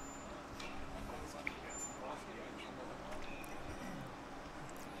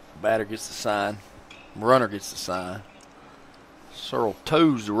 Batter gets the sign. Runner gets the sign. Searle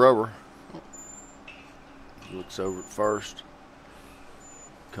toes the rubber. Looks over at first.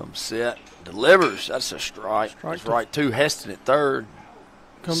 Comes set. Delivers. That's a strike. That's right, 2. Heston at third.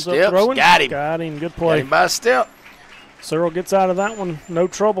 Comes Steps. up throwing. Got him. Got him. Good play. Got him by a step. Searle gets out of that one. No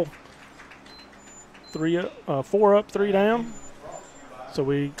trouble. 4 up, 3 down. So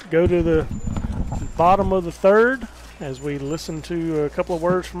we go to the bottom of the third as we listen to a couple of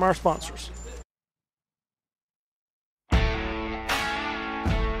words from our sponsors.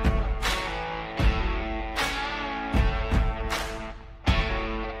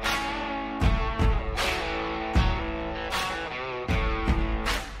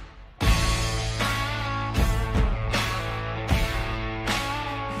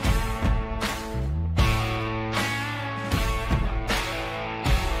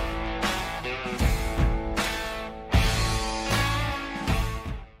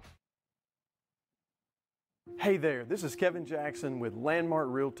 Hey there, this is Kevin Jackson with Landmark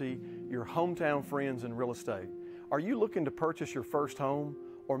Realty, your hometown friends in real estate. Are you looking to purchase your first home,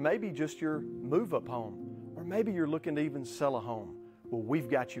 or maybe just your move-up home, or maybe you're looking to even sell a home? Well, we've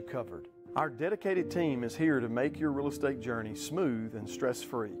got you covered. Our dedicated team is here to make your real estate journey smooth and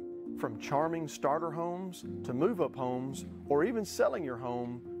stress-free. From charming starter homes to move-up homes or even selling your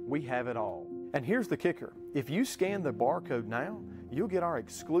home, we have it all. And here's the kicker. If you scan the barcode now, you'll get our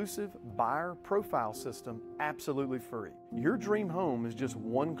exclusive buyer profile system absolutely free. Your dream home is just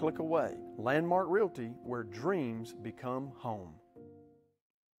one click away. Landmark Realty, where dreams become home.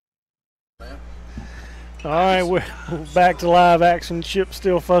 All right, we're back to live action. Chip's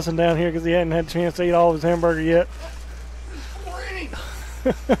still fussing down here because he hadn't had a chance to eat all of his hamburger yet.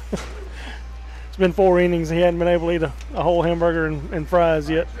 It's been 4 innings. He hadn't been able to eat a whole hamburger and fries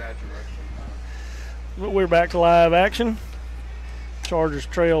yet. But we're back to live action. Chargers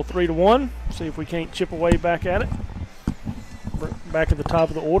trail 3-1. See if we can't chip away back at it. Back at the top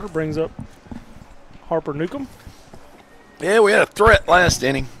of the order brings up Harper Newcomb. Yeah, we had a threat last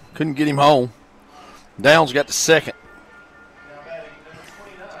inning. Couldn't get him home. Downs got the second.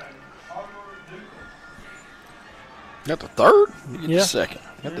 Got the third? You get the second.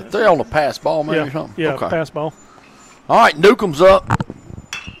 Got the third on the pass ball, maybe, or something? Yeah, okay. Pass ball. All right, Newcomb's up.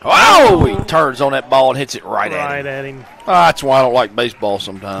 Oh, he turns on that ball and hits it right at him. That's why I don't like baseball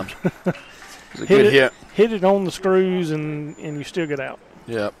sometimes. It's a good hit. Hit it on the screws, and you still get out.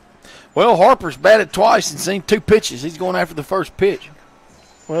 Yep. Well, Harper's batted twice and seen 2 pitches. He's going after the first pitch.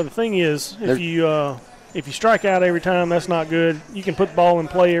 Well, the thing is, if you strike out every time, that's not good. You can put the ball in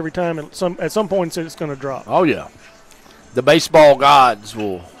play every time. At some point, it's going to drop. Oh, yeah. The baseball gods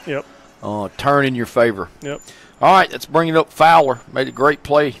will turn in your favor. Yep. All right, let's bring it up. Fowler made a great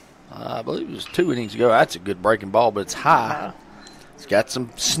play. I believe it was 2 innings ago. That's a good breaking ball, but it's high. It's got some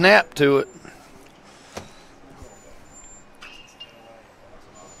snap to it.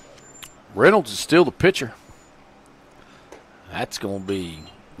 Reynolds is still the pitcher. That's going to be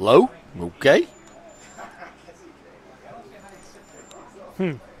low. Okay.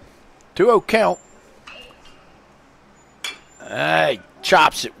 2-0 count. He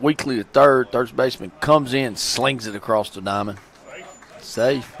chops it weakly to third. Third baseman comes in, slings it across the diamond.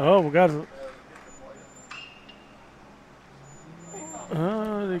 Safe. Oh, we got it.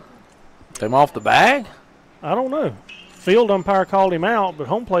 Came off the bag? I don't know. Field umpire called him out, but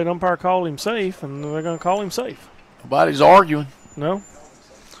home plate umpire called him safe, and they're going to call him safe. Nobody's arguing. No.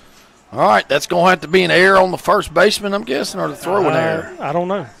 All right, that's going to have to be an error on the first baseman, I'm guessing, or the throwing error. I don't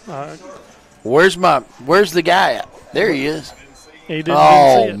know. Where's the guy at? There he is. He didn't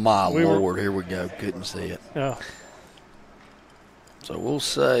see it. My Lord, here we go. Couldn't see it. Yeah. So we'll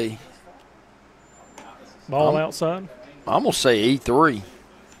say. Ball outside? I'm going to say E3.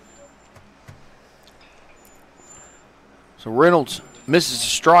 So Reynolds misses the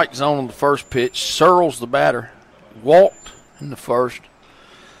strike zone on the first pitch. Searles, the batter, walked in the first.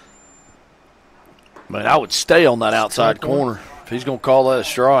 But I would stay on that outside corner if he's going to call that a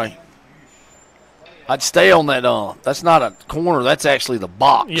strike. I'd stay on that. That's not a corner. That's actually the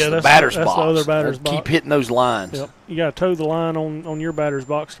box, the batter's box. The other batter's box. Keep hitting those lines. Yep. You got to toe the line on your batter's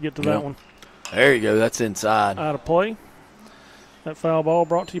box to get to that one. There you go. That's inside. Out of play. That foul ball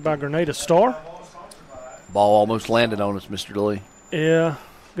brought to you by Grenada Star. Ball almost landed on us, Mr. Lee. Yeah.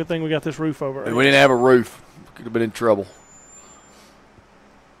 Good thing we got this roof over. If we didn't have a roof, could have been in trouble.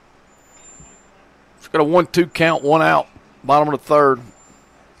 It's got a 1-2 count, 1 out, bottom of the third.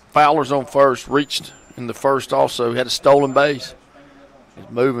 Fowler's on first, reached in the first also. Had a stolen base. He's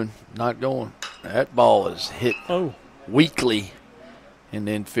moving, not going. That ball is hit weakly in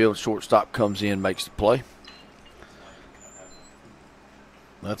the infield. Shortstop comes in, makes the play.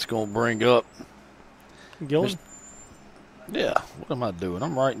 That's going to bring up Gillen? Yeah, what am I doing?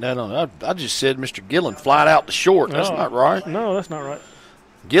 I'm writing that on. I just said Mr. Gillen flied out to short. That's not right. No, that's not right.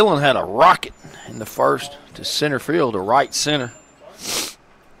 Gillen had a rocket in the first to center field, to right center.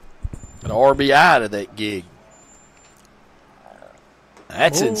 An RBI to that gig.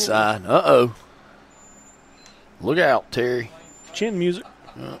 That's inside. Uh-oh. Look out, Terry. Chin music.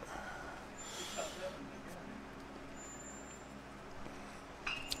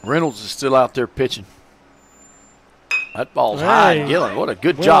 Reynolds is still out there pitching. That ball's high. Gillen, what a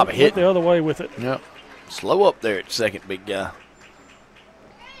good job of hitting. The other way with it. Yep. Slow up there at second, big guy.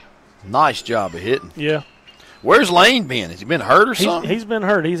 Nice job of hitting. Yeah. Where's Lane been? Has he been hurt or something? He's been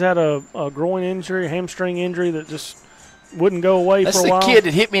hurt. He's had a groin injury, a hamstring injury that just wouldn't go away for a while. That's the kid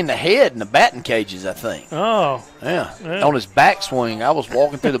that hit me in the head in the batting cages, I think. Oh. Yeah. On his backswing, I was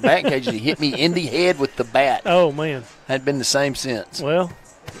walking through the batting cages. He hit me in the head with the bat. Oh, man. Hadn't been the same since. Well,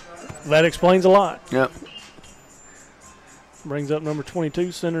 that explains a lot. Yep. Brings up number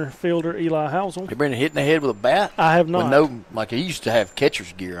 22, center fielder Eli Housel. You been hit in the head with a bat? I have not. Like he used to have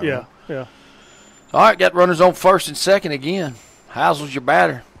catcher's gear on. Yeah. All right, got runners on first and second again. Housel's your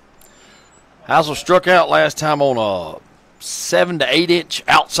batter. Housel struck out last time on 7 to 8 inch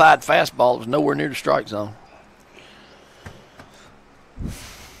outside fastball. It was nowhere near the strike zone.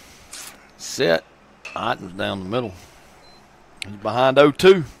 Set. Items down the middle. He's behind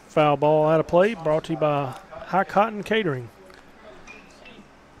 0-2. Foul ball out of play, brought to you by High Cotton Catering.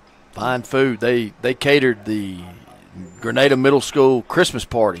 Fine food. They catered the Grenada Middle School Christmas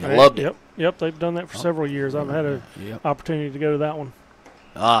party. I loved it. Yep, they've done that for several years. I've had an opportunity to go to that one.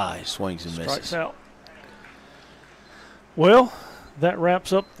 He swings and misses. Strikes out. Well, that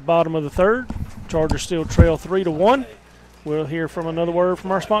wraps up the bottom of the third. Chargers still trail 3-1. We'll hear from another word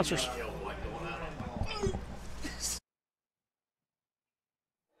from our sponsors.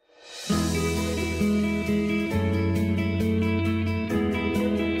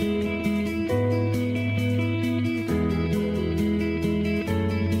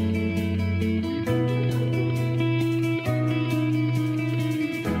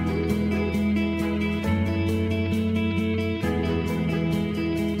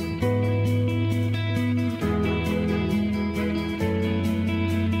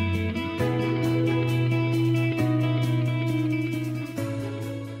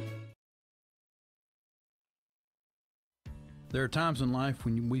 There are times in life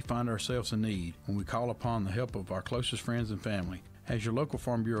when we find ourselves in need, when we call upon the help of our closest friends and family. As your local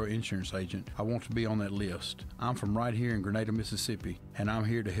Farm Bureau insurance agent, I want to be on that list. I'm from right here in Grenada, Mississippi, and I'm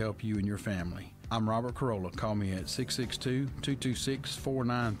here to help you and your family. I'm Robert Carolla. Call me at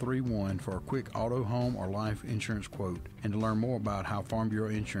 662-226-4931 for a quick auto, home, or life insurance quote, and to learn more about how Farm Bureau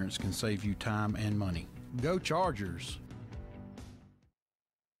insurance can save you time and money. Go Chargers!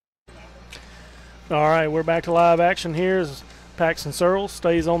 All right, we're back to live action here as Paxton Searles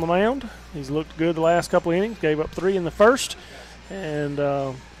stays on the mound. He's looked good the last couple of innings, gave up 3 in the first, and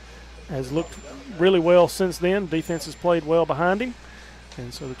has looked really well since then. Defense has played well behind him,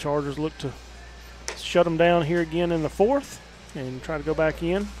 and so the Chargers look to shut him down here again in the fourth and try to go back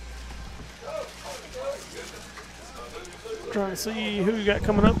in. Trying to see who you got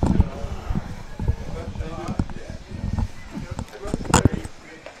coming up.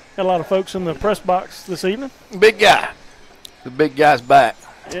 Got a lot of folks in the press box this evening. Big guy. The big guy's back.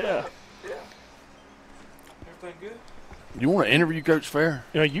 Yeah. Everything good? You want to interview Coach Fair?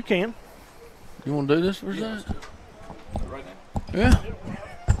 Yeah, you can. You want to do this for that? Right now?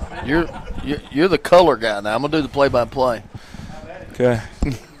 Yeah. You're the color guy now. I'm gonna do the play-by-play. Okay.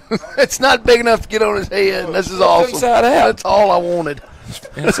 It's not big enough to get on his head. And this is awesome. Inside out. That's all I wanted.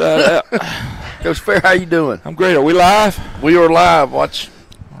 Inside out. Coach Fair, how you doing? I'm great. Are we live? We are live. Watch.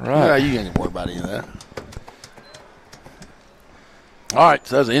 All right. You ain't worry about any of that. All right,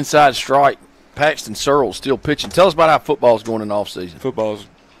 so that's an inside strike. Paxton Searles still pitching. Tell us about how football's going in the offseason. Football's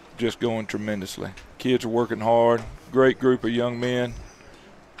just going tremendously. Kids are working hard. Great group of young men.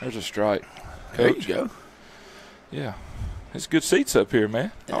 There's a strike. There Coach. you go. Yeah. It's good seats up here,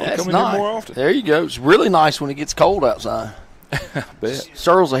 man. I'll That's come in nice. here more often. There you go. It's really nice when it gets cold outside. I bet.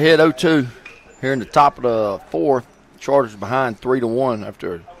 Searles ahead 0-2 here in the top of the fourth. Chargers behind 3-1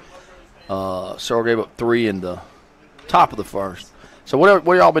 after Searles gave up 3 in the top of the first. So what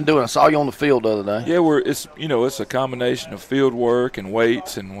y'all been doing? I saw you on the field the other day. Yeah, it's a combination of field work and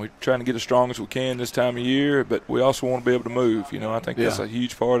weights, and we're trying to get as strong as we can this time of year. But we also want to be able to move. I think that's a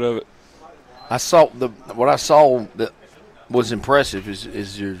huge part of it. What I saw that was impressive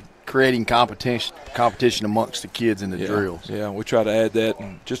is you're creating competition amongst the kids in the drills. Yeah, we try to add that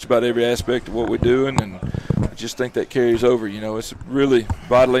in just about every aspect of what we're doing, and I just think that carries over. It's really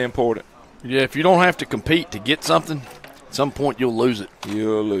vitally important. Yeah, if you don't have to compete to get something, at some point you'll lose it.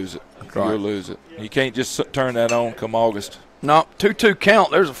 You'll lose it. Right. You'll lose it. You can't just turn that on come August. No, 2-2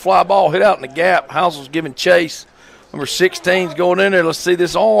 count. There's a fly ball hit out in the gap. Housel's giving chase. Number 16's going in there. Let's see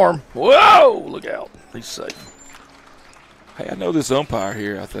this arm. Whoa, look out. He's safe. Hey, I know this umpire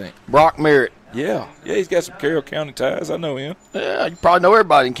here, I think. Brock Merritt. Yeah, he's got some Carroll County ties. I know him. Yeah, you probably know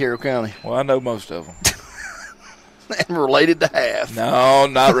everybody in Carroll County. Well, I know most of them. And related to half. No,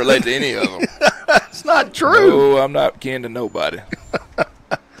 not related to any of them. It's not true. No, I'm not kin to nobody.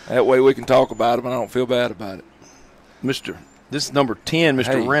 That way we can talk about them and I don't feel bad about it. This is number 10,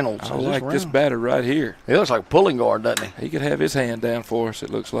 Mr. Reynolds. I like this batter right here. He looks like a pulling guard, doesn't he? He could have his hand down for us, it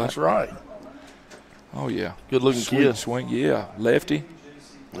looks like. That's right. Oh, yeah. Good-looking kid. Swing, yeah. Lefty.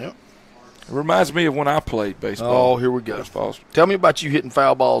 Yep. It reminds me of when I played baseball. Oh, here we go. Baseball. Tell me about you hitting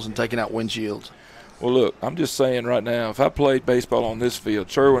foul balls and taking out windshields. Well, look, I'm just saying right now, if I played baseball on this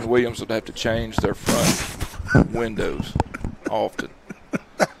field, Sherwin-Williams would have to change their front windows often.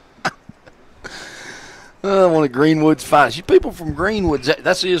 One of Greenwood's finest. You people from Greenwood,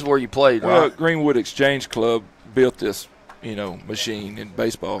 that is where you played, well, right? Greenwood Exchange Club built this, machine in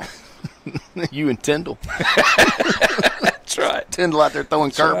baseball. You and Tyndall. That's right. Tyndall out there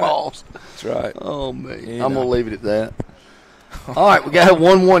throwing curveballs. That's right. Oh, man. You I'm know. going to leave it at that. All right, we got a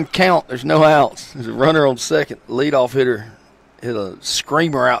 1-1 count. There's no outs. There's a runner on second. Leadoff hitter hit a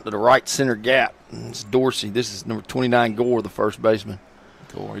screamer out to the right center gap. It's Dorsey. This is number 29, Gore, the first baseman.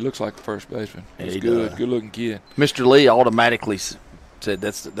 Gore, he looks like a first baseman. Yeah, He's he good, does. good-looking kid. Mr. Lee automatically said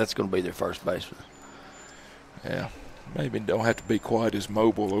that's going to be their first baseman. Yeah. Maybe don't have to be quite as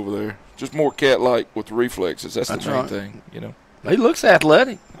mobile over there. Just more cat-like with the reflexes. That's the main right. thing, you know. He looks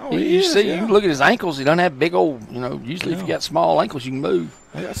athletic. Oh, he is, see, yeah. you look at his ankles. He doesn't have big old, usually if you No. got small ankles, you can move.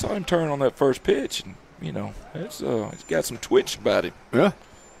 Hey, I saw him turn on that first pitch, and, he's got some twitch about him. Yeah.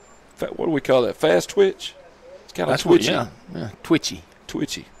 What do we call that, fast twitch? It's kind of twitchy. Yeah, twitchy.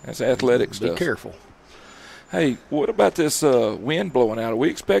 Twitchy. That's athletic Be stuff. careful. Hey, what about this wind blowing out? Are we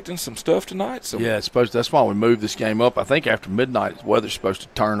expecting some stuff tonight? Yeah, it's supposed. That's why we moved this game up. I think after midnight, the weather's supposed to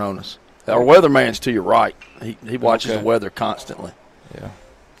turn on us. Our weatherman's to your right. He watches the weather constantly. Yeah.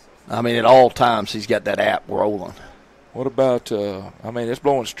 I mean, at all times, he's got that app rolling. What about, it's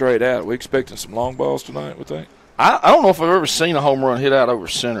blowing straight out. Are we expecting some long balls tonight, we think? I don't know if I've ever seen a home run hit out over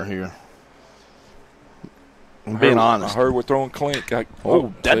center here. I'm being honest. I heard we're throwing clink. That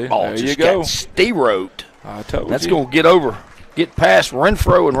see, ball there just you go. got steroed. I told That's you. going to get past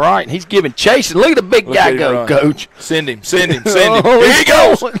Renfro and right, and he's giving chase. And look at the big guy go, run. Coach. Send him. Here Oh, he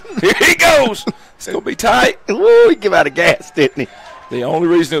goes. Here he goes. It's going to be tight. Woo, he gave out of gas, didn't he? The only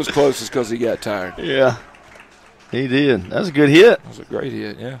reason it was close is because he got tired. Yeah, he did. That was a good hit. That was a great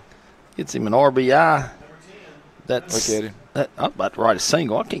hit, yeah. Gets him an RBI. Look at him. I'm about to write a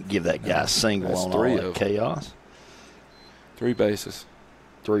single. I can't give that guy a single That's on three all of that them. chaos. 3 bases.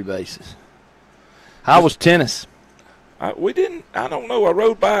 3 bases. How was tennis? I don't know. I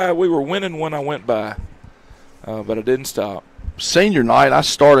rode by. We were winning when I went by, but I didn't stop. Senior night, I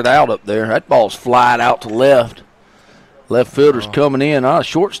started out up there. That ball's flying out to left. Left fielder's coming in.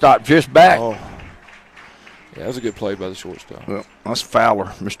 Shortstop just back. Oh. Yeah, that was a good play by the shortstop. Well, that's Fowler,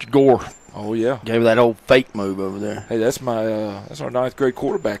 Mr. Gore. Oh, yeah. Gave that old fake move over there. Hey, that's our 9th grade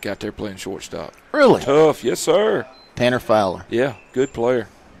quarterback out there playing shortstop. Really? Tough, yes, sir. Tanner Fowler. Yeah, good player.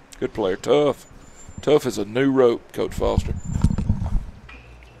 Good player. Tough. Tough as a new rope, Coach Foster.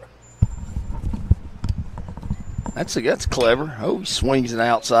 That's clever. Oh, he swings an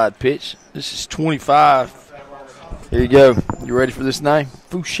outside pitch. This is 25. Here you go. You ready for this name?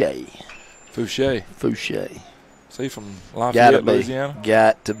 Fouché. Is he from Lafayette, Louisiana?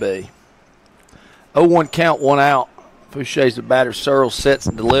 Got to be. 0-1 count, 1 out. Fouché's the batter. Searles sets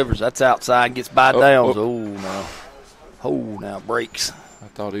and delivers. That's outside. Gets by downs. Oh, now breaks. I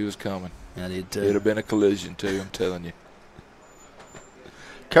thought he was coming. I did too. It would have been a collision, too, I'm telling you.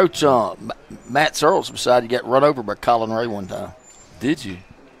 Coach Matt Searles decided to get run over by Colin Ray one time. Did you?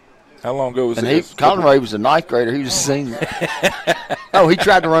 How long ago was and this? Colin Ray was a 9th grader. He was a senior. Oh, he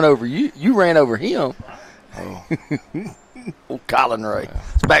tried to run over you. You ran over him. Oh. Old Colin Ray.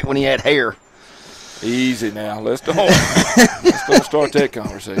 It's back when he had hair. Easy now. Let's don't start that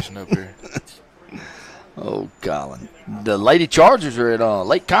conversation up here. Oh, Colin. The Lady Chargers are at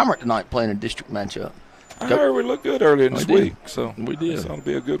Lake Comert tonight playing a district matchup. I heard we looked good earlier this week, so we did. It's going to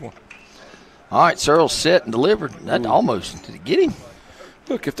be a good one. All right, Searles set and delivered. That almost did it get him?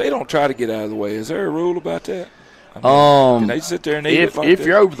 Look, if they don't try to get out of the way, is there a rule about that? Can they sit there and eat it like if that?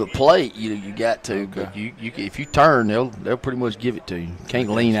 you're over the plate, you got to. Okay. But you if you turn, they'll pretty much give it to you. Can't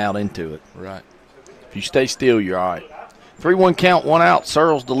lean out into it. Right. If you stay still, you're all right. 3-1 count, 1 out.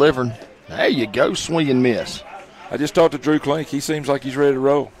 Searles delivering. There you go, swing and miss. I just talked to Drew Klink. He seems like he's ready to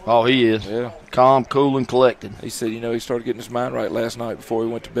roll. Oh, he is. Yeah. Calm, cool, and collected. He said, he started getting his mind right last night before he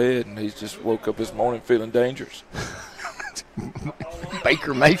went to bed, and he just woke up this morning feeling dangerous.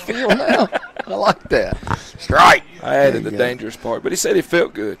 Baker Mayfield now? I like that. Strike. I added the dangerous part, but he said he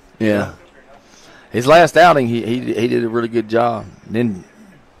felt good. Yeah. His last outing, he did a really good job. Then,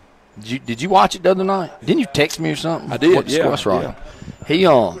 did you watch it the other night? Didn't you text me or something? I did, That's right. Yeah. He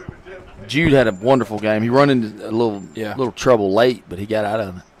Jude had a wonderful game. He run into a little trouble late, but he got out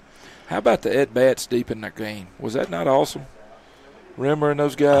of it. How about the at-bats deep in that game? Was that not awesome? Rimmer and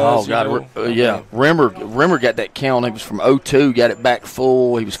those guys. Oh, God. Yeah. Rimmer got that count. He was from 0-2, got it back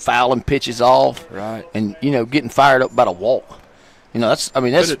full. He was fouling pitches off. Right. And, getting fired up about a walk. That's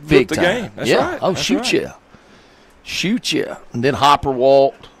big the time. Game. That's yeah. right. Oh, That's shoot right. you. Shoot you. And then Hopper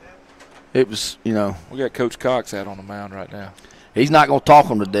walked. It was, We got Coach Cox out on the mound right now. He's not going to talk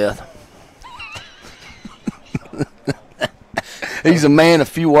him to death. He's a man of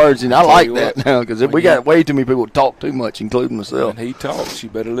few words, and I like that now because we got way too many people that talk too much, including myself. When he talks, you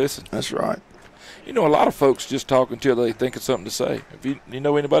better listen. That's right. A lot of folks just talk until they think of something to say. If you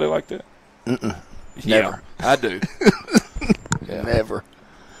know anybody like that? Mm-mm. Yeah, Never. I do. Never.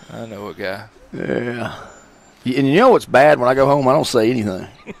 I know a guy. Yeah. And you know what's bad? When I go home, I don't say anything.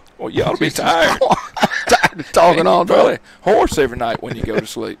 Well, you ought to be tired. Tired of talking all day. Probably hoarse every night when you go to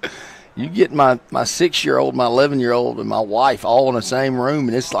sleep. You get my 6-year-old, my 11-year-old, and my wife all in the same room,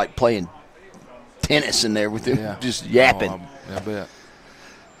 and it's like playing tennis in there with them, just yapping. I bet.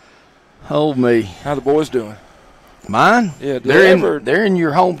 Oh, me. How the boys doing? Mine? Yeah, they're in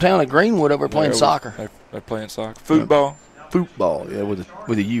your hometown of Greenwood over playing soccer. They're playing soccer. Football? Football, yeah, with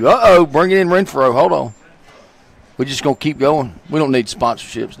a U. Uh-oh, bring it in Renfro. Hold on. We're just going to keep going. We don't need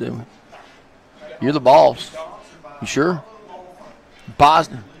sponsorships, do we? You're the boss. You sure?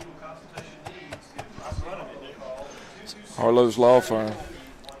 Positive. Harlow's Law Firm.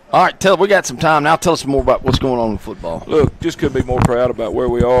 All right, we got some time now. Tell us more about what's going on in football. Look, just couldn't be more proud about where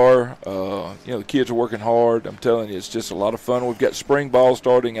we are. The kids are working hard. I'm telling you, it's just a lot of fun. We've got spring ball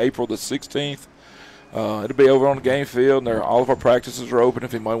starting April the 16th. It'll be over on the game field, and all of our practices are open.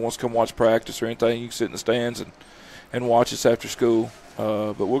 If anybody wants to come watch practice or anything, you can sit in the stands and watch us after school.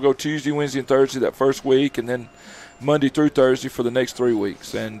 But we'll go Tuesday, Wednesday, and Thursday that first week, and then Monday through Thursday for the next 3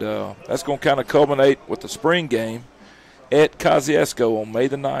 weeks. And that's going to kind of culminate with the spring game at Kosciuszko on May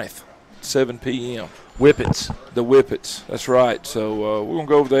the 9th, 7 p.m. Whippets. The Whippets, that's right. So we're going to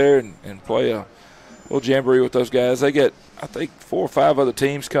go over there and play a little jamboree with those guys. They get, I think, 4 or 5 other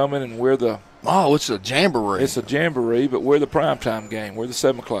teams coming, and we're the – oh, it's a jamboree. It's a jamboree, but we're the primetime game. We're the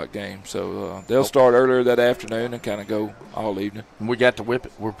 7 o'clock game. So they'll start earlier that afternoon and kind of go all evening. And we got the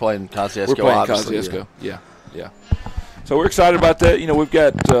Whippet. We're playing Kosciuszko, We're playing obviously. Kosciuszko, yeah. So we're excited about that. We've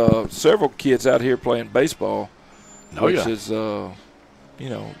got several kids out here playing baseball. Which is, of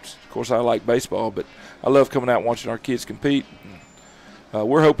course I like baseball, but I love coming out and watching our kids compete.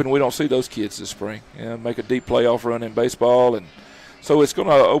 We're hoping we don't see those kids this spring. Make a deep playoff run in baseball. And so it's going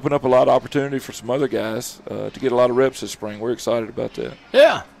to open up a lot of opportunity for some other guys to get a lot of reps this spring. We're excited about that.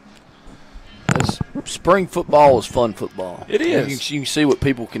 Yeah. Spring football is fun football. It is. You can see what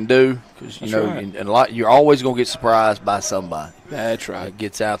people can do because you're always going to get surprised by somebody. That's right. That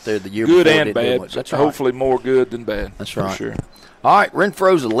gets out there the year good before. Good and bad. That's right. Hopefully more good than bad. That's right. For sure. All right,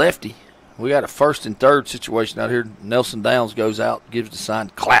 Renfro's a lefty. We got a 1st and 3rd situation out here. Nelson Downs goes out, gives the sign,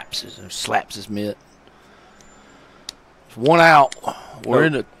 claps and slaps his mitt. It's 1 out.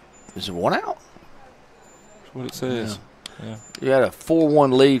 Is it 1 out? That's what it says. Yeah. You got a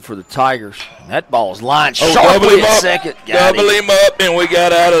 4-1 lead for the Tigers. That ball's lined sharply at second. Double him up, and we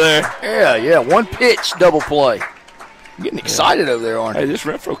got out of there. Yeah. 1 pitch, double play. You're getting excited over there, aren't you? Hey, this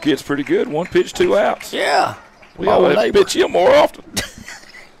Renfro kid's pretty good. 1 pitch, 2 outs. Yeah. We ought to pitch him more often.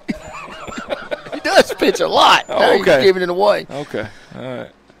 He does pitch a lot. Oh, okay. He's giving it away. Okay. All right.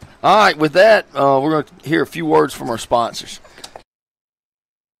 All right, with that, we're going to hear a few words from our sponsors.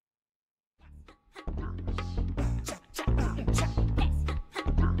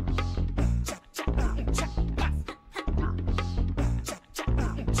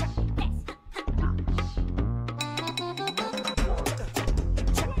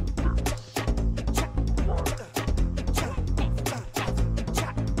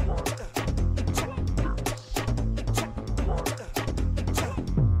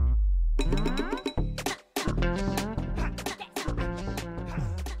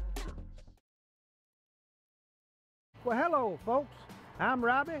 Well, hello, folks. I'm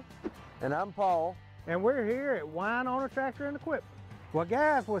Robbie. And I'm Paul. And we're here at Wine Owner Tractor and Equipment. Well,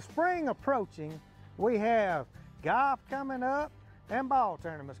 guys, with spring approaching, we have golf coming up and ball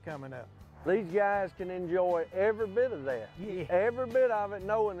tournaments coming up. These guys can enjoy every bit of that. Yeah. Every bit of it,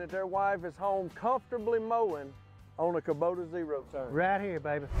 knowing that their wife is home comfortably mowing on a Kubota Zero turn. Right here,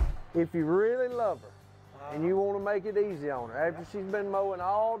 baby. If you really love her and you want to make it easy on her, after she's been mowing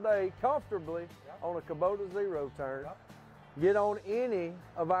all day comfortably on a Kubota Zero turn, get on any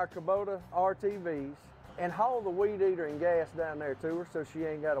of our Kubota RTVs and haul the weed eater and gas down there to her so she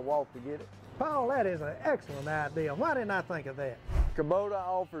ain't got to walk to get it. Paul, that is an excellent idea. Why didn't I think of that? Kubota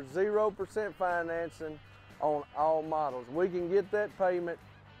offers 0% financing on all models. We can get that payment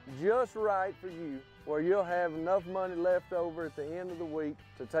just right for you, where you'll have enough money left over at the end of the week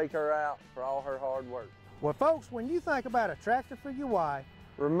to take her out for all her hard work. Well, folks, when you think about a tractor for your wife,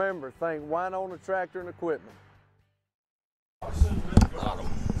 remember, think Wine Owner Tractor and Equipment.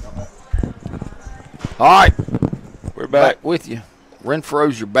 All right. We're back with you.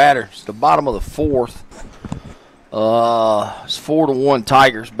 Renfro's your batter. It's the bottom of the 4th. It's 4-1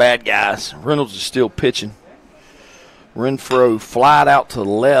 Tigers, bad guys. Reynolds is still pitching. Renfro flied out to the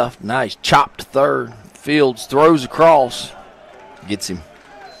left. Now he's chopped to third. Fields throws across. Gets him.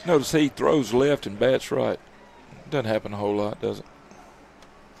 Notice he throws left and bats right. Doesn't happen a whole lot, does it?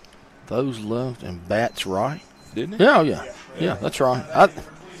 Throws left and bats right. Didn't he? Yeah, yeah. Yeah, that's right.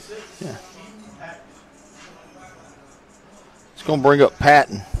 Yeah. It's going to bring up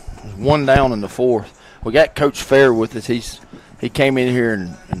Patton. One down in the fourth. We got Coach Fair with us. He came in here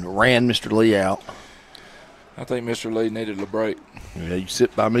and ran Mr. Lee out. I think Mr. Lee needed a break. Yeah, you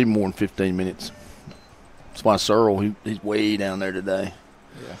sit by me more than 15 minutes. That's why Searle, he's way down there today.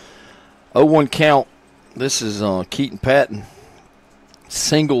 Yeah. 0-1 count. This is Keaton Patton.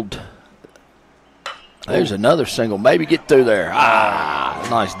 Singled. There's another single. Maybe get through there.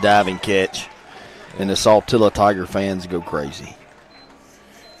 Nice diving catch. And the Saltillo Tiger fans go crazy.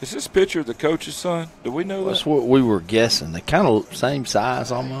 Is this pitcher the coach's son? Do we know that? That's what we were guessing. They kind of same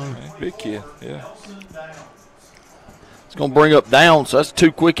size almost. Big kid, yeah. It's going to bring up down, so that's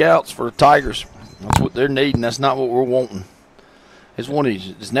 2 quick outs for the Tigers. That's what they're needing. That's not what we're wanting.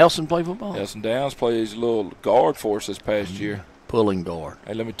 Does Nelson play football? Nelson Downs plays a little guard for us this past year. Pulling guard.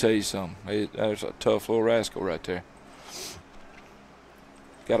 Hey, let me tell you something. There's a tough little rascal right there.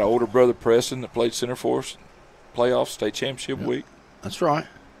 Got an older brother, Preston, that played center for us. Playoffs, state championship week. That's right.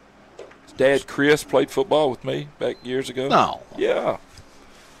 His dad, Chris, played football with me back years ago. No. Yeah.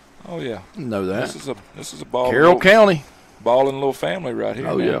 Oh, yeah. Know that. This is a ball. Carroll County. Balling little family right here.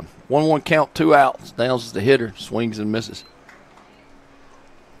 Oh, man. yeah. 1-1 count, 2 outs. Downs is the hitter. Swings and misses.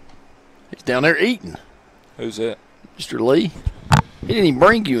 He's down there eating. Who's that? Mr. Lee. He didn't even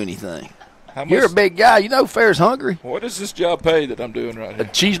bring you anything. You're a big guy. You know Fair's hungry. What does this job pay that I'm doing right here? A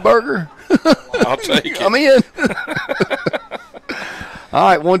cheeseburger? I'll take it. I'm in. All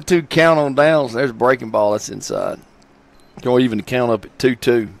right, 1-2 count on Downs. There's a breaking ball. That's inside. Going even to count up at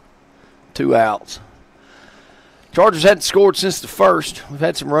 2-2. 2 outs. Chargers hadn't scored since the first. We've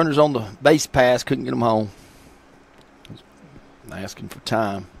had some runners on the base pass. Couldn't get them home. Asking for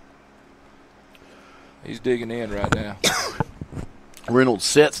time. He's digging in right now. Reynolds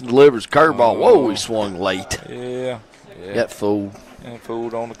sets and delivers curveball. Whoa, he swung late. Yeah. Got fooled. And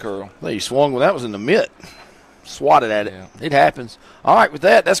fooled on the curl. He swung when that was in the mitt. Swatted at it. Yeah. It happens. All right, with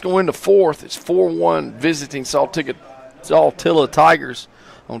that, that's going into fourth. It's 4-1 visiting Saltillo Tigers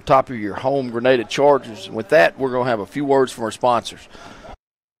on top of your home Grenada Chargers. And with that, we're going to have a few words from our sponsors.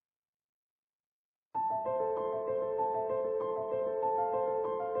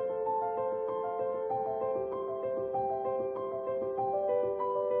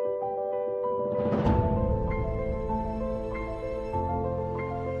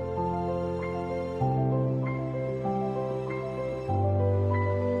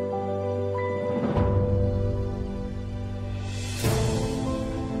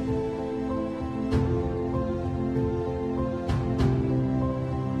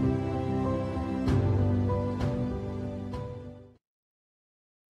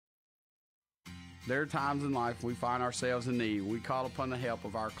 There are times in life we find ourselves in need. We call upon the help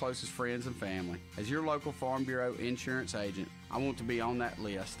of our closest friends and family. As your local Farm Bureau insurance agent, I want to be on that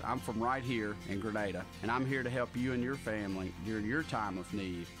list. I'm from right here in Grenada, and I'm here to help you and your family during your time of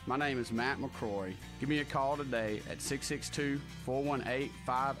need. My name is Matt McCrory. Give me a call today at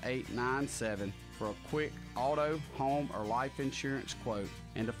 662-418-5897 for a quick auto, home, or life insurance quote,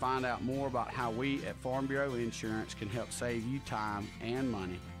 and to find out more about how we at Farm Bureau Insurance can help save you time and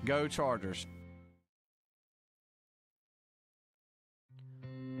money. Go Chargers!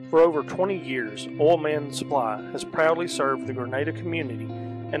 For over 20 years, Oil Man Supply has proudly served the Grenada community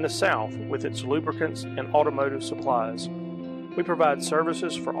and the South with its lubricants and automotive supplies. We provide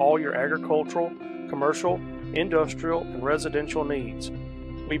services for all your agricultural, commercial, industrial, and residential needs.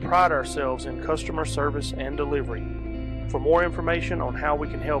 We pride ourselves in customer service and delivery. For more information on how we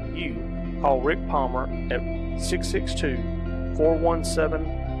can help you, call Rick Palmer at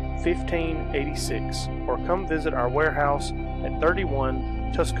 662-417-1586 or come visit our warehouse at 31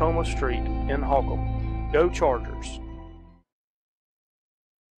 Tuscoma Street in Holcomb. Go Chargers!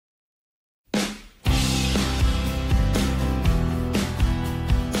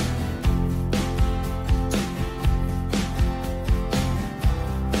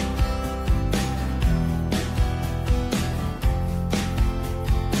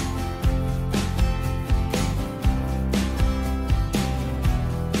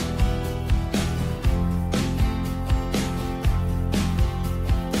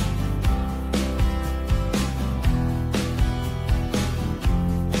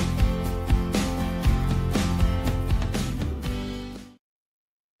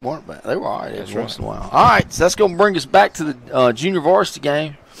 Weren't bad. They were all right every once in a while. All right, so that's going to bring us back to the junior varsity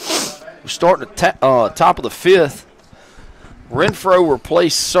game. We're starting at top of the fifth. Renfro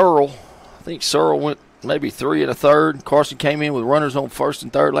replaced Searle. I think Searle went maybe 3 1/3. Carson came in with runners on first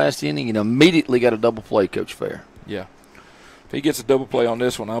and third last inning and immediately got a double play, Coach Fair. Yeah. If he gets a double play on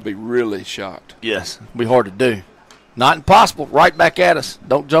this one, I'll be really shocked. Yes, it'll be hard to do. Not impossible. Right back at us.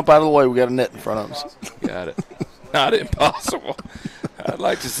 Don't jump out of the way. We got a net in front of us. Got it. Not impossible. I'd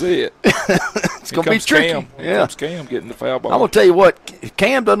like to see it. It's going to be tricky. Cam. Yeah. Comes Cam getting the foul ball. I'm going to tell you what.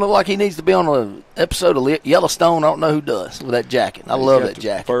 Cam doesn't look like he needs to be on an episode of Yellowstone. I don't know who does with that jacket. I love that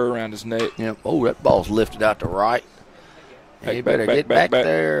jacket. Fur around his neck. Yep. Oh, that ball's lifted out to right. He better get back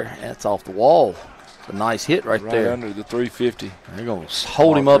there. That's off the wall. It's a nice hit right there. Under the 350. They're going to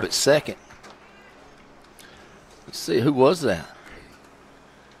hold him up at second. Let's see, who was that?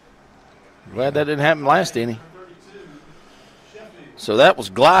 Glad that didn't happen last inning. So that was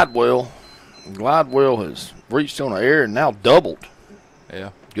Glidewell. Glidewell has reached on the air and now doubled. Yeah.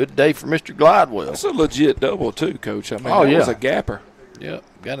 Good day for Mr. Glidewell. That's a legit double, too, Coach. I mean, that was a gapper. Yeah,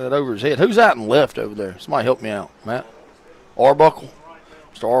 got it over his head. Who's out and left over there? Somebody help me out, Matt. Arbuckle.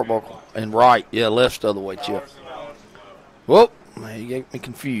 Mr. Arbuckle. And right. Yeah, left's the other way, Chip. Whoop. You got me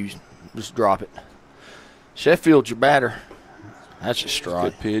confused. Just drop it. Sheffield's your batter. That's a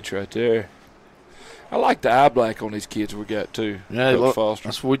strike. Good pitch right there. I like the eye black on these kids we got, too. Yeah, look, Foster.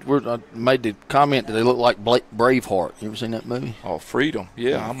 That's what I made the comment that they look like Braveheart. You ever seen that movie? Oh, Freedom.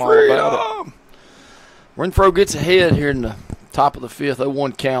 Yeah, I'm all about it. Renfro gets ahead here in the top of the fifth.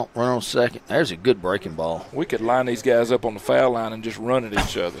 0-1 count. Run on second. There's a good breaking ball. We could line these guys up on the foul line and just run at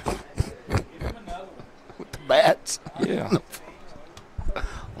each other. With the bats? Yeah. I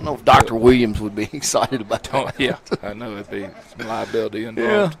don't know if Dr. Williams would be excited about that. Oh, yeah, I know it'd be some liability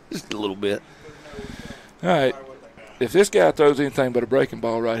involved. Yeah, just a little bit. All right. If this guy throws anything but a breaking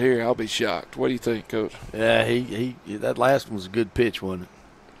ball right here, I'll be shocked. What do you think, Coach? Yeah, he that last one was a good pitch, wasn't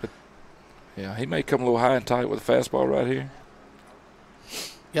it? Yeah, he may come a little high and tight with a fastball right here.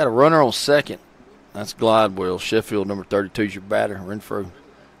 Got a runner on second. That's Glidewell. Sheffield, number 32, is your batter. Renfro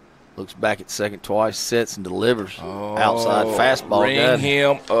looks back at second twice, sets and delivers. Outside fastball. Ring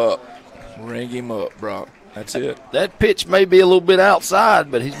him up. Ring him up, Brock. That's it. That pitch may be a little bit outside,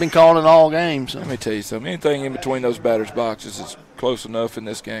 but he's been calling it all game. So. Let me tell you something. Anything in between those batters' boxes is close enough in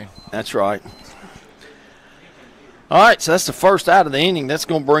this game. That's right. All right, so that's the first out of the inning. That's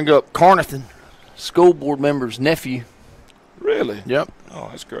going to bring up Carnathan, school board member's nephew. Really? Yep. Oh,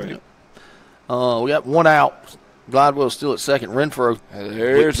 that's great. Yep. We got one out. Glidewell's still at second. Renfro.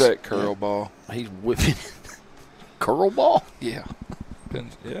 There's that curl ball. He's whipping it. Curl ball? Yeah.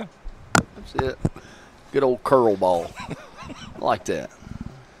 Yeah. That's it. Good old curl ball. I like that.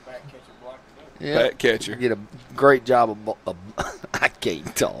 Yeah. Back catcher. Get a great job of I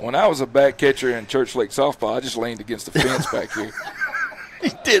can't talk. When I was a back catcher in Church Lake softball, I just leaned against the fence back here. He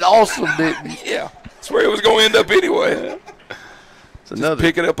did awesome, didn't he? Yeah. That's where it was going to end up anyway. Just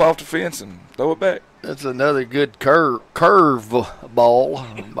pick it up off the fence and throw it back. That's another good curve ball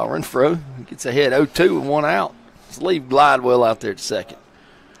by Renfro. Gets ahead 0-2 and one out. Let's leave Glidewell out there at second.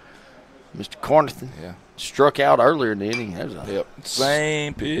 Mr. Carnathan struck out earlier in the inning. That was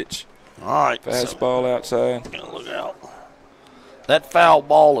same pitch. All right. Fastball outside. Look out. That foul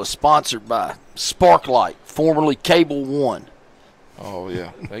ball is sponsored by Sparklight, formerly Cable One. Oh,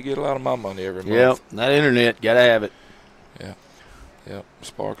 yeah. They get a lot of my money every month. Yep. That internet, got to have it. Yeah. Yep.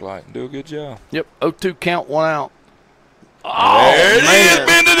 Sparklight. Do a good job. Yep. 0-2 count, one out. Oh, there it is.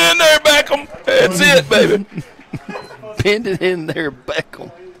 Bend it in there, Beckham. That's it, baby. Bend it in there,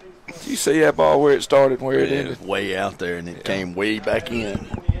 Beckham. Did you see that ball where it started and where it ended? It was way out there, and it came way back in.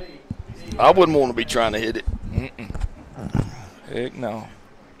 I wouldn't want to be trying to hit it. Heck no.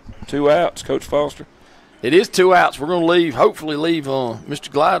 2 outs, Coach Foster. It is 2 outs. We're going to hopefully leave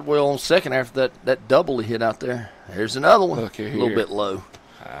Mr. Glidewell on second after that double he hit out there. There's another one. Look here. A little bit low.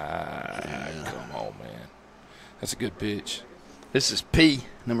 Come on, man. That's a good pitch. This is P,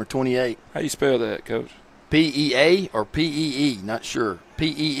 number 28. How you spell that, Coach? P-E-A or P-E-E? Not sure.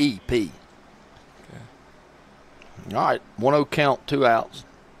 P-E-E-P. Okay. All right. 1-0 count, 2 outs.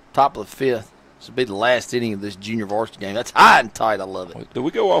 Top of the fifth. This will be the last inning of this junior varsity game. That's high and tight. I love it. Do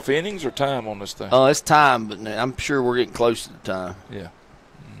we go off innings or time on this thing? It's time, but I'm sure we're getting close to the time. Yeah.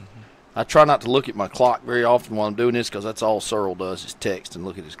 I try not to look at my clock very often while I'm doing this because that's all Searle does is text and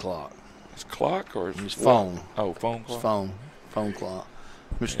look at his clock. His clock or his phone? Oh, phone clock. His phone clock.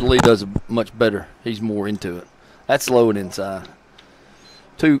 Mr. Lee does it much better. He's more into it. That's low and inside.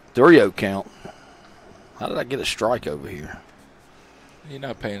 3-0 count. How did I get a strike over here? You're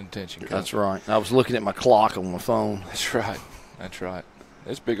not paying attention, Coach. That's right. I was looking at my clock on my phone. That's right. That's right.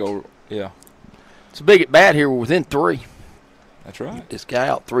 It's big old, yeah. It's a big at bat here. We're within 3. That's right. This guy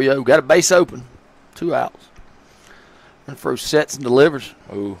out 3-0. Got a base open. 2 outs. Renfro sets and delivers.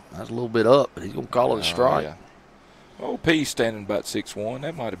 Ooh. That's a little bit up, but he's going to call it a strike. Yeah. Old P standing about 6'1".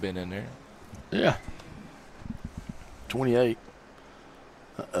 That might have been in there. Yeah. 28.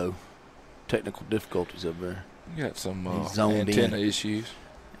 Uh-oh. Technical difficulties up there. You got some in. antenna issues.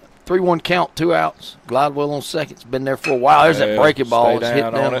 3-1 count, 2 outs. Glidewell on second. It's been there for a while. There's that breaking ball. It's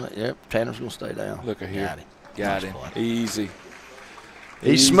hitting down on it. Yep, Tanner's going to stay down. Look at here. Got him. Easy.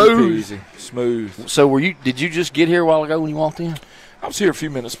 He's smooth. Easy. Smooth. So did you just get here a while ago when you walked in? I was here a few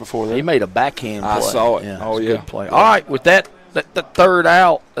minutes before that. He made a backhand play. I saw it. Yeah, oh, yeah. Good play. All right, with that third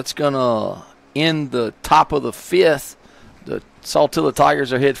out, that's going to end the top of the fifth. The Saltillo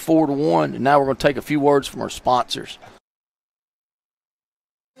Tigers are ahead 4-1, and now we're going to take a few words from our sponsors.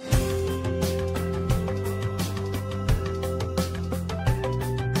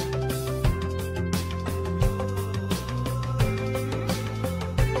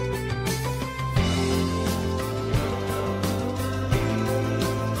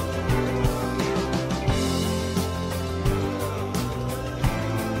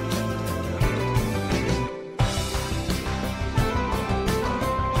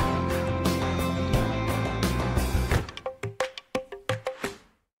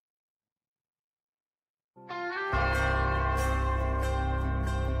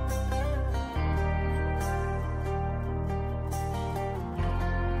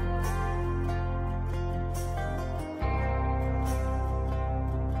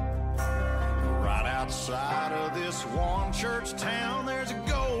 Outside of this one church town, there's a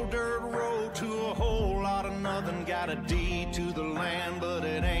gold dirt road to a whole lot of nothing. Got a deed to the land, but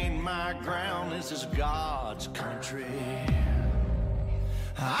it ain't my ground. This is God's country.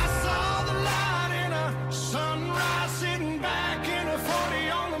 I saw the light in a sunrise, sitting back in a 40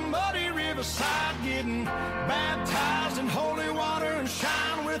 on the muddy riverside, getting baptized in holy water and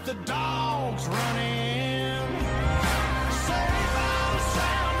shine with the dogs running.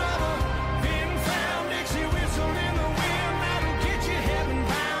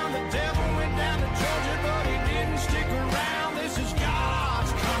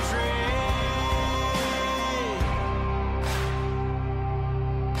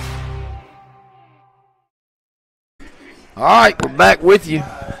 All right, we're back with you.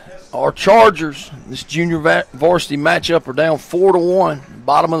 Our Chargers, this junior varsity matchup, are down 4-1.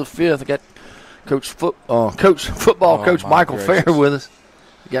 Bottom of the fifth. I got Coach Michael Fair with us.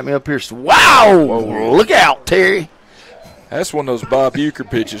 He got me up here. Wow! Whoa. Look out, Terry. That's one of those Bob Uecker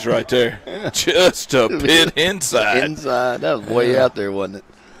pitches right there. Just a bit inside. Inside. That was way out there, wasn't it?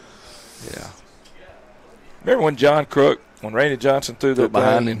 Yeah. Remember when John Crook, when Randy Johnson threw that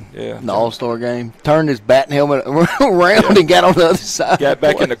behind him in the All-Star game, turned his batting helmet around and got on the other side. Got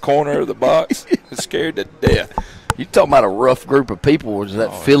back in the corner of the box. Scared to death. You talking about a rough group of people? Was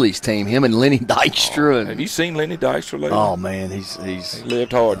that Phillies team? Him and Lenny Dykstra. Have you seen Lenny Dykstra lately? Oh man, he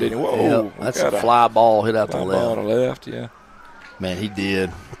lived hard, didn't he? Whoa, yep, that's a fly ball hit out the left. Ball on the left, yeah. Man, he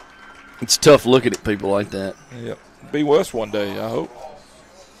did. It's tough looking at people like that. Yep. Be us one day, I hope.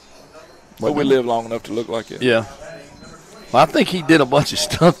 But we live long enough to look like it. Yeah. Well, I think he did a bunch of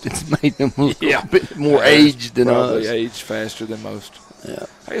stuff that's made him look a bit more aged than us. Probably aged faster than most. Yeah.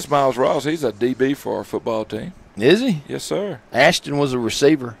 Hey, it's Miles Ross. He's a DB for our football team. Is he? Yes, sir. Ashton was a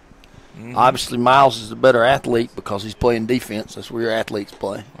receiver. Mm-hmm. Obviously, Miles is the better athlete because he's playing defense. That's where your athletes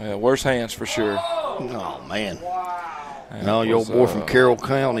play. Yeah, worse hands for sure. Oh, man. No, your old boy from Carroll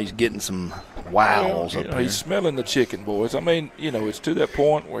County's getting some wows up there. He's smelling the chicken, boys. I mean, it's to that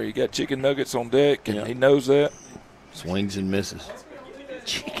point where you got chicken nuggets on deck, and he knows that. Swings and misses.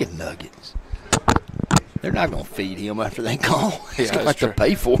 Chicken nuggets. They're not going to feed him after they call. He's going to have to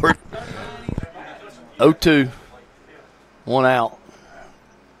pay for it. 0-2. 1 out.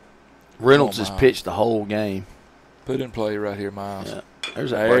 Reynolds has pitched the whole game. Put in play right here, Miles. Yeah.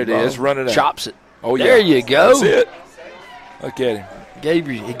 There's there it is. Run it out. Chops it. Oh, yeah. There you go. That's it. Look at him.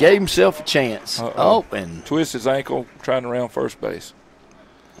 He gave himself a chance. Oh, and twist his ankle trying to round first base.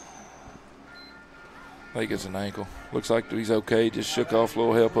 I think it's an ankle. Looks like he's okay. Just shook off a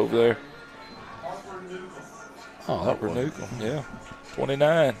little help over there. Harper Newcomb, yeah.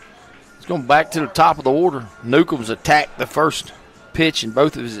 29. He's going back to the top of the order. Newcomb's attacked the first pitch in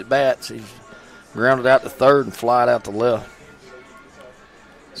both of his at-bats. He's grounded out to third and flied out to left.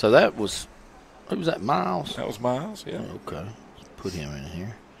 So that was – who was that, Miles? That was Miles, yeah. Okay. Let's put him in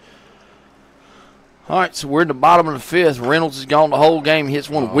here. All right, so we're in the bottom of the fifth. Reynolds has gone the whole game. He hits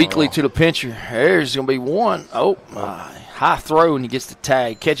one weakly to the pitcher. There's going to be one. High throw, and he gets the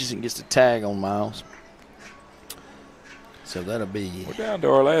tag. Catches it and gets the tag on Miles. So that'll be. We're down to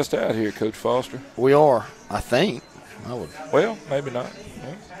our last out here, Coach Foster. We are, I think. Well, maybe not.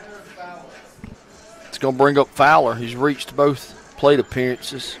 Yeah. It's going to bring up Fowler. He's reached both plate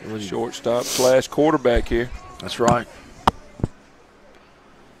appearances. Shortstop / quarterback here. That's right.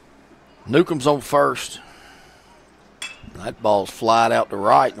 Newcomb's on first. That ball's flied out to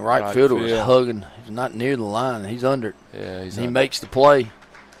right, and the right fielder was field. hugging. He's not near the line. He's under it. Yeah, he makes the play.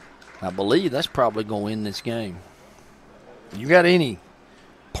 I believe that's probably going to win this game. You got any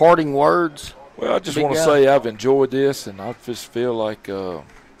parting words? Well, I just want to say I've enjoyed this, and I just feel like, that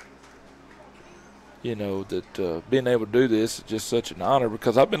being able to do this is just such an honor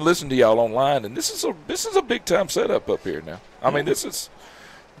because I've been listening to y'all online, and this is a big time setup up here now. I mean, this is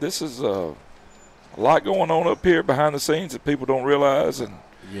a lot going on up here behind the scenes that people don't realize, and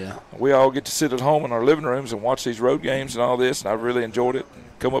we all get to sit at home in our living rooms and watch these road games and all this, and I've really enjoyed it.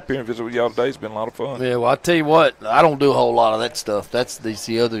 Come up here and visit with y'all today. It's been a lot of fun. Yeah, well, I tell you what, I don't do a whole lot of that stuff. That's these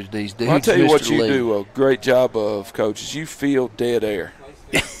dudes. Well, I tell you what you do a great job of, Coach, is you feel dead air.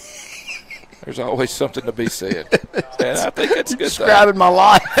 There's always something to be said. And I think that's a good describing my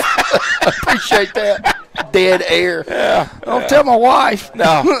life. I appreciate that. Dead air. Yeah. Don't tell my wife.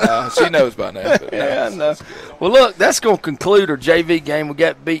 No, she knows by now. No. Well, look, that's going to conclude our JV game. We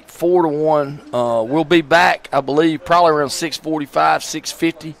got beat 4-1. We'll be back, I believe, probably around 6:45,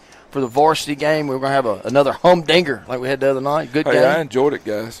 6:50 for the varsity game. We're going to have another humdinger like we had the other night. Good game. I enjoyed it,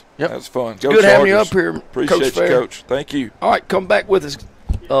 guys. Yep. That was fun. Go good having you up here, Appreciate Coach you, Coach. Thank you. All right, come back with us.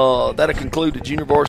 That'll conclude the junior varsity.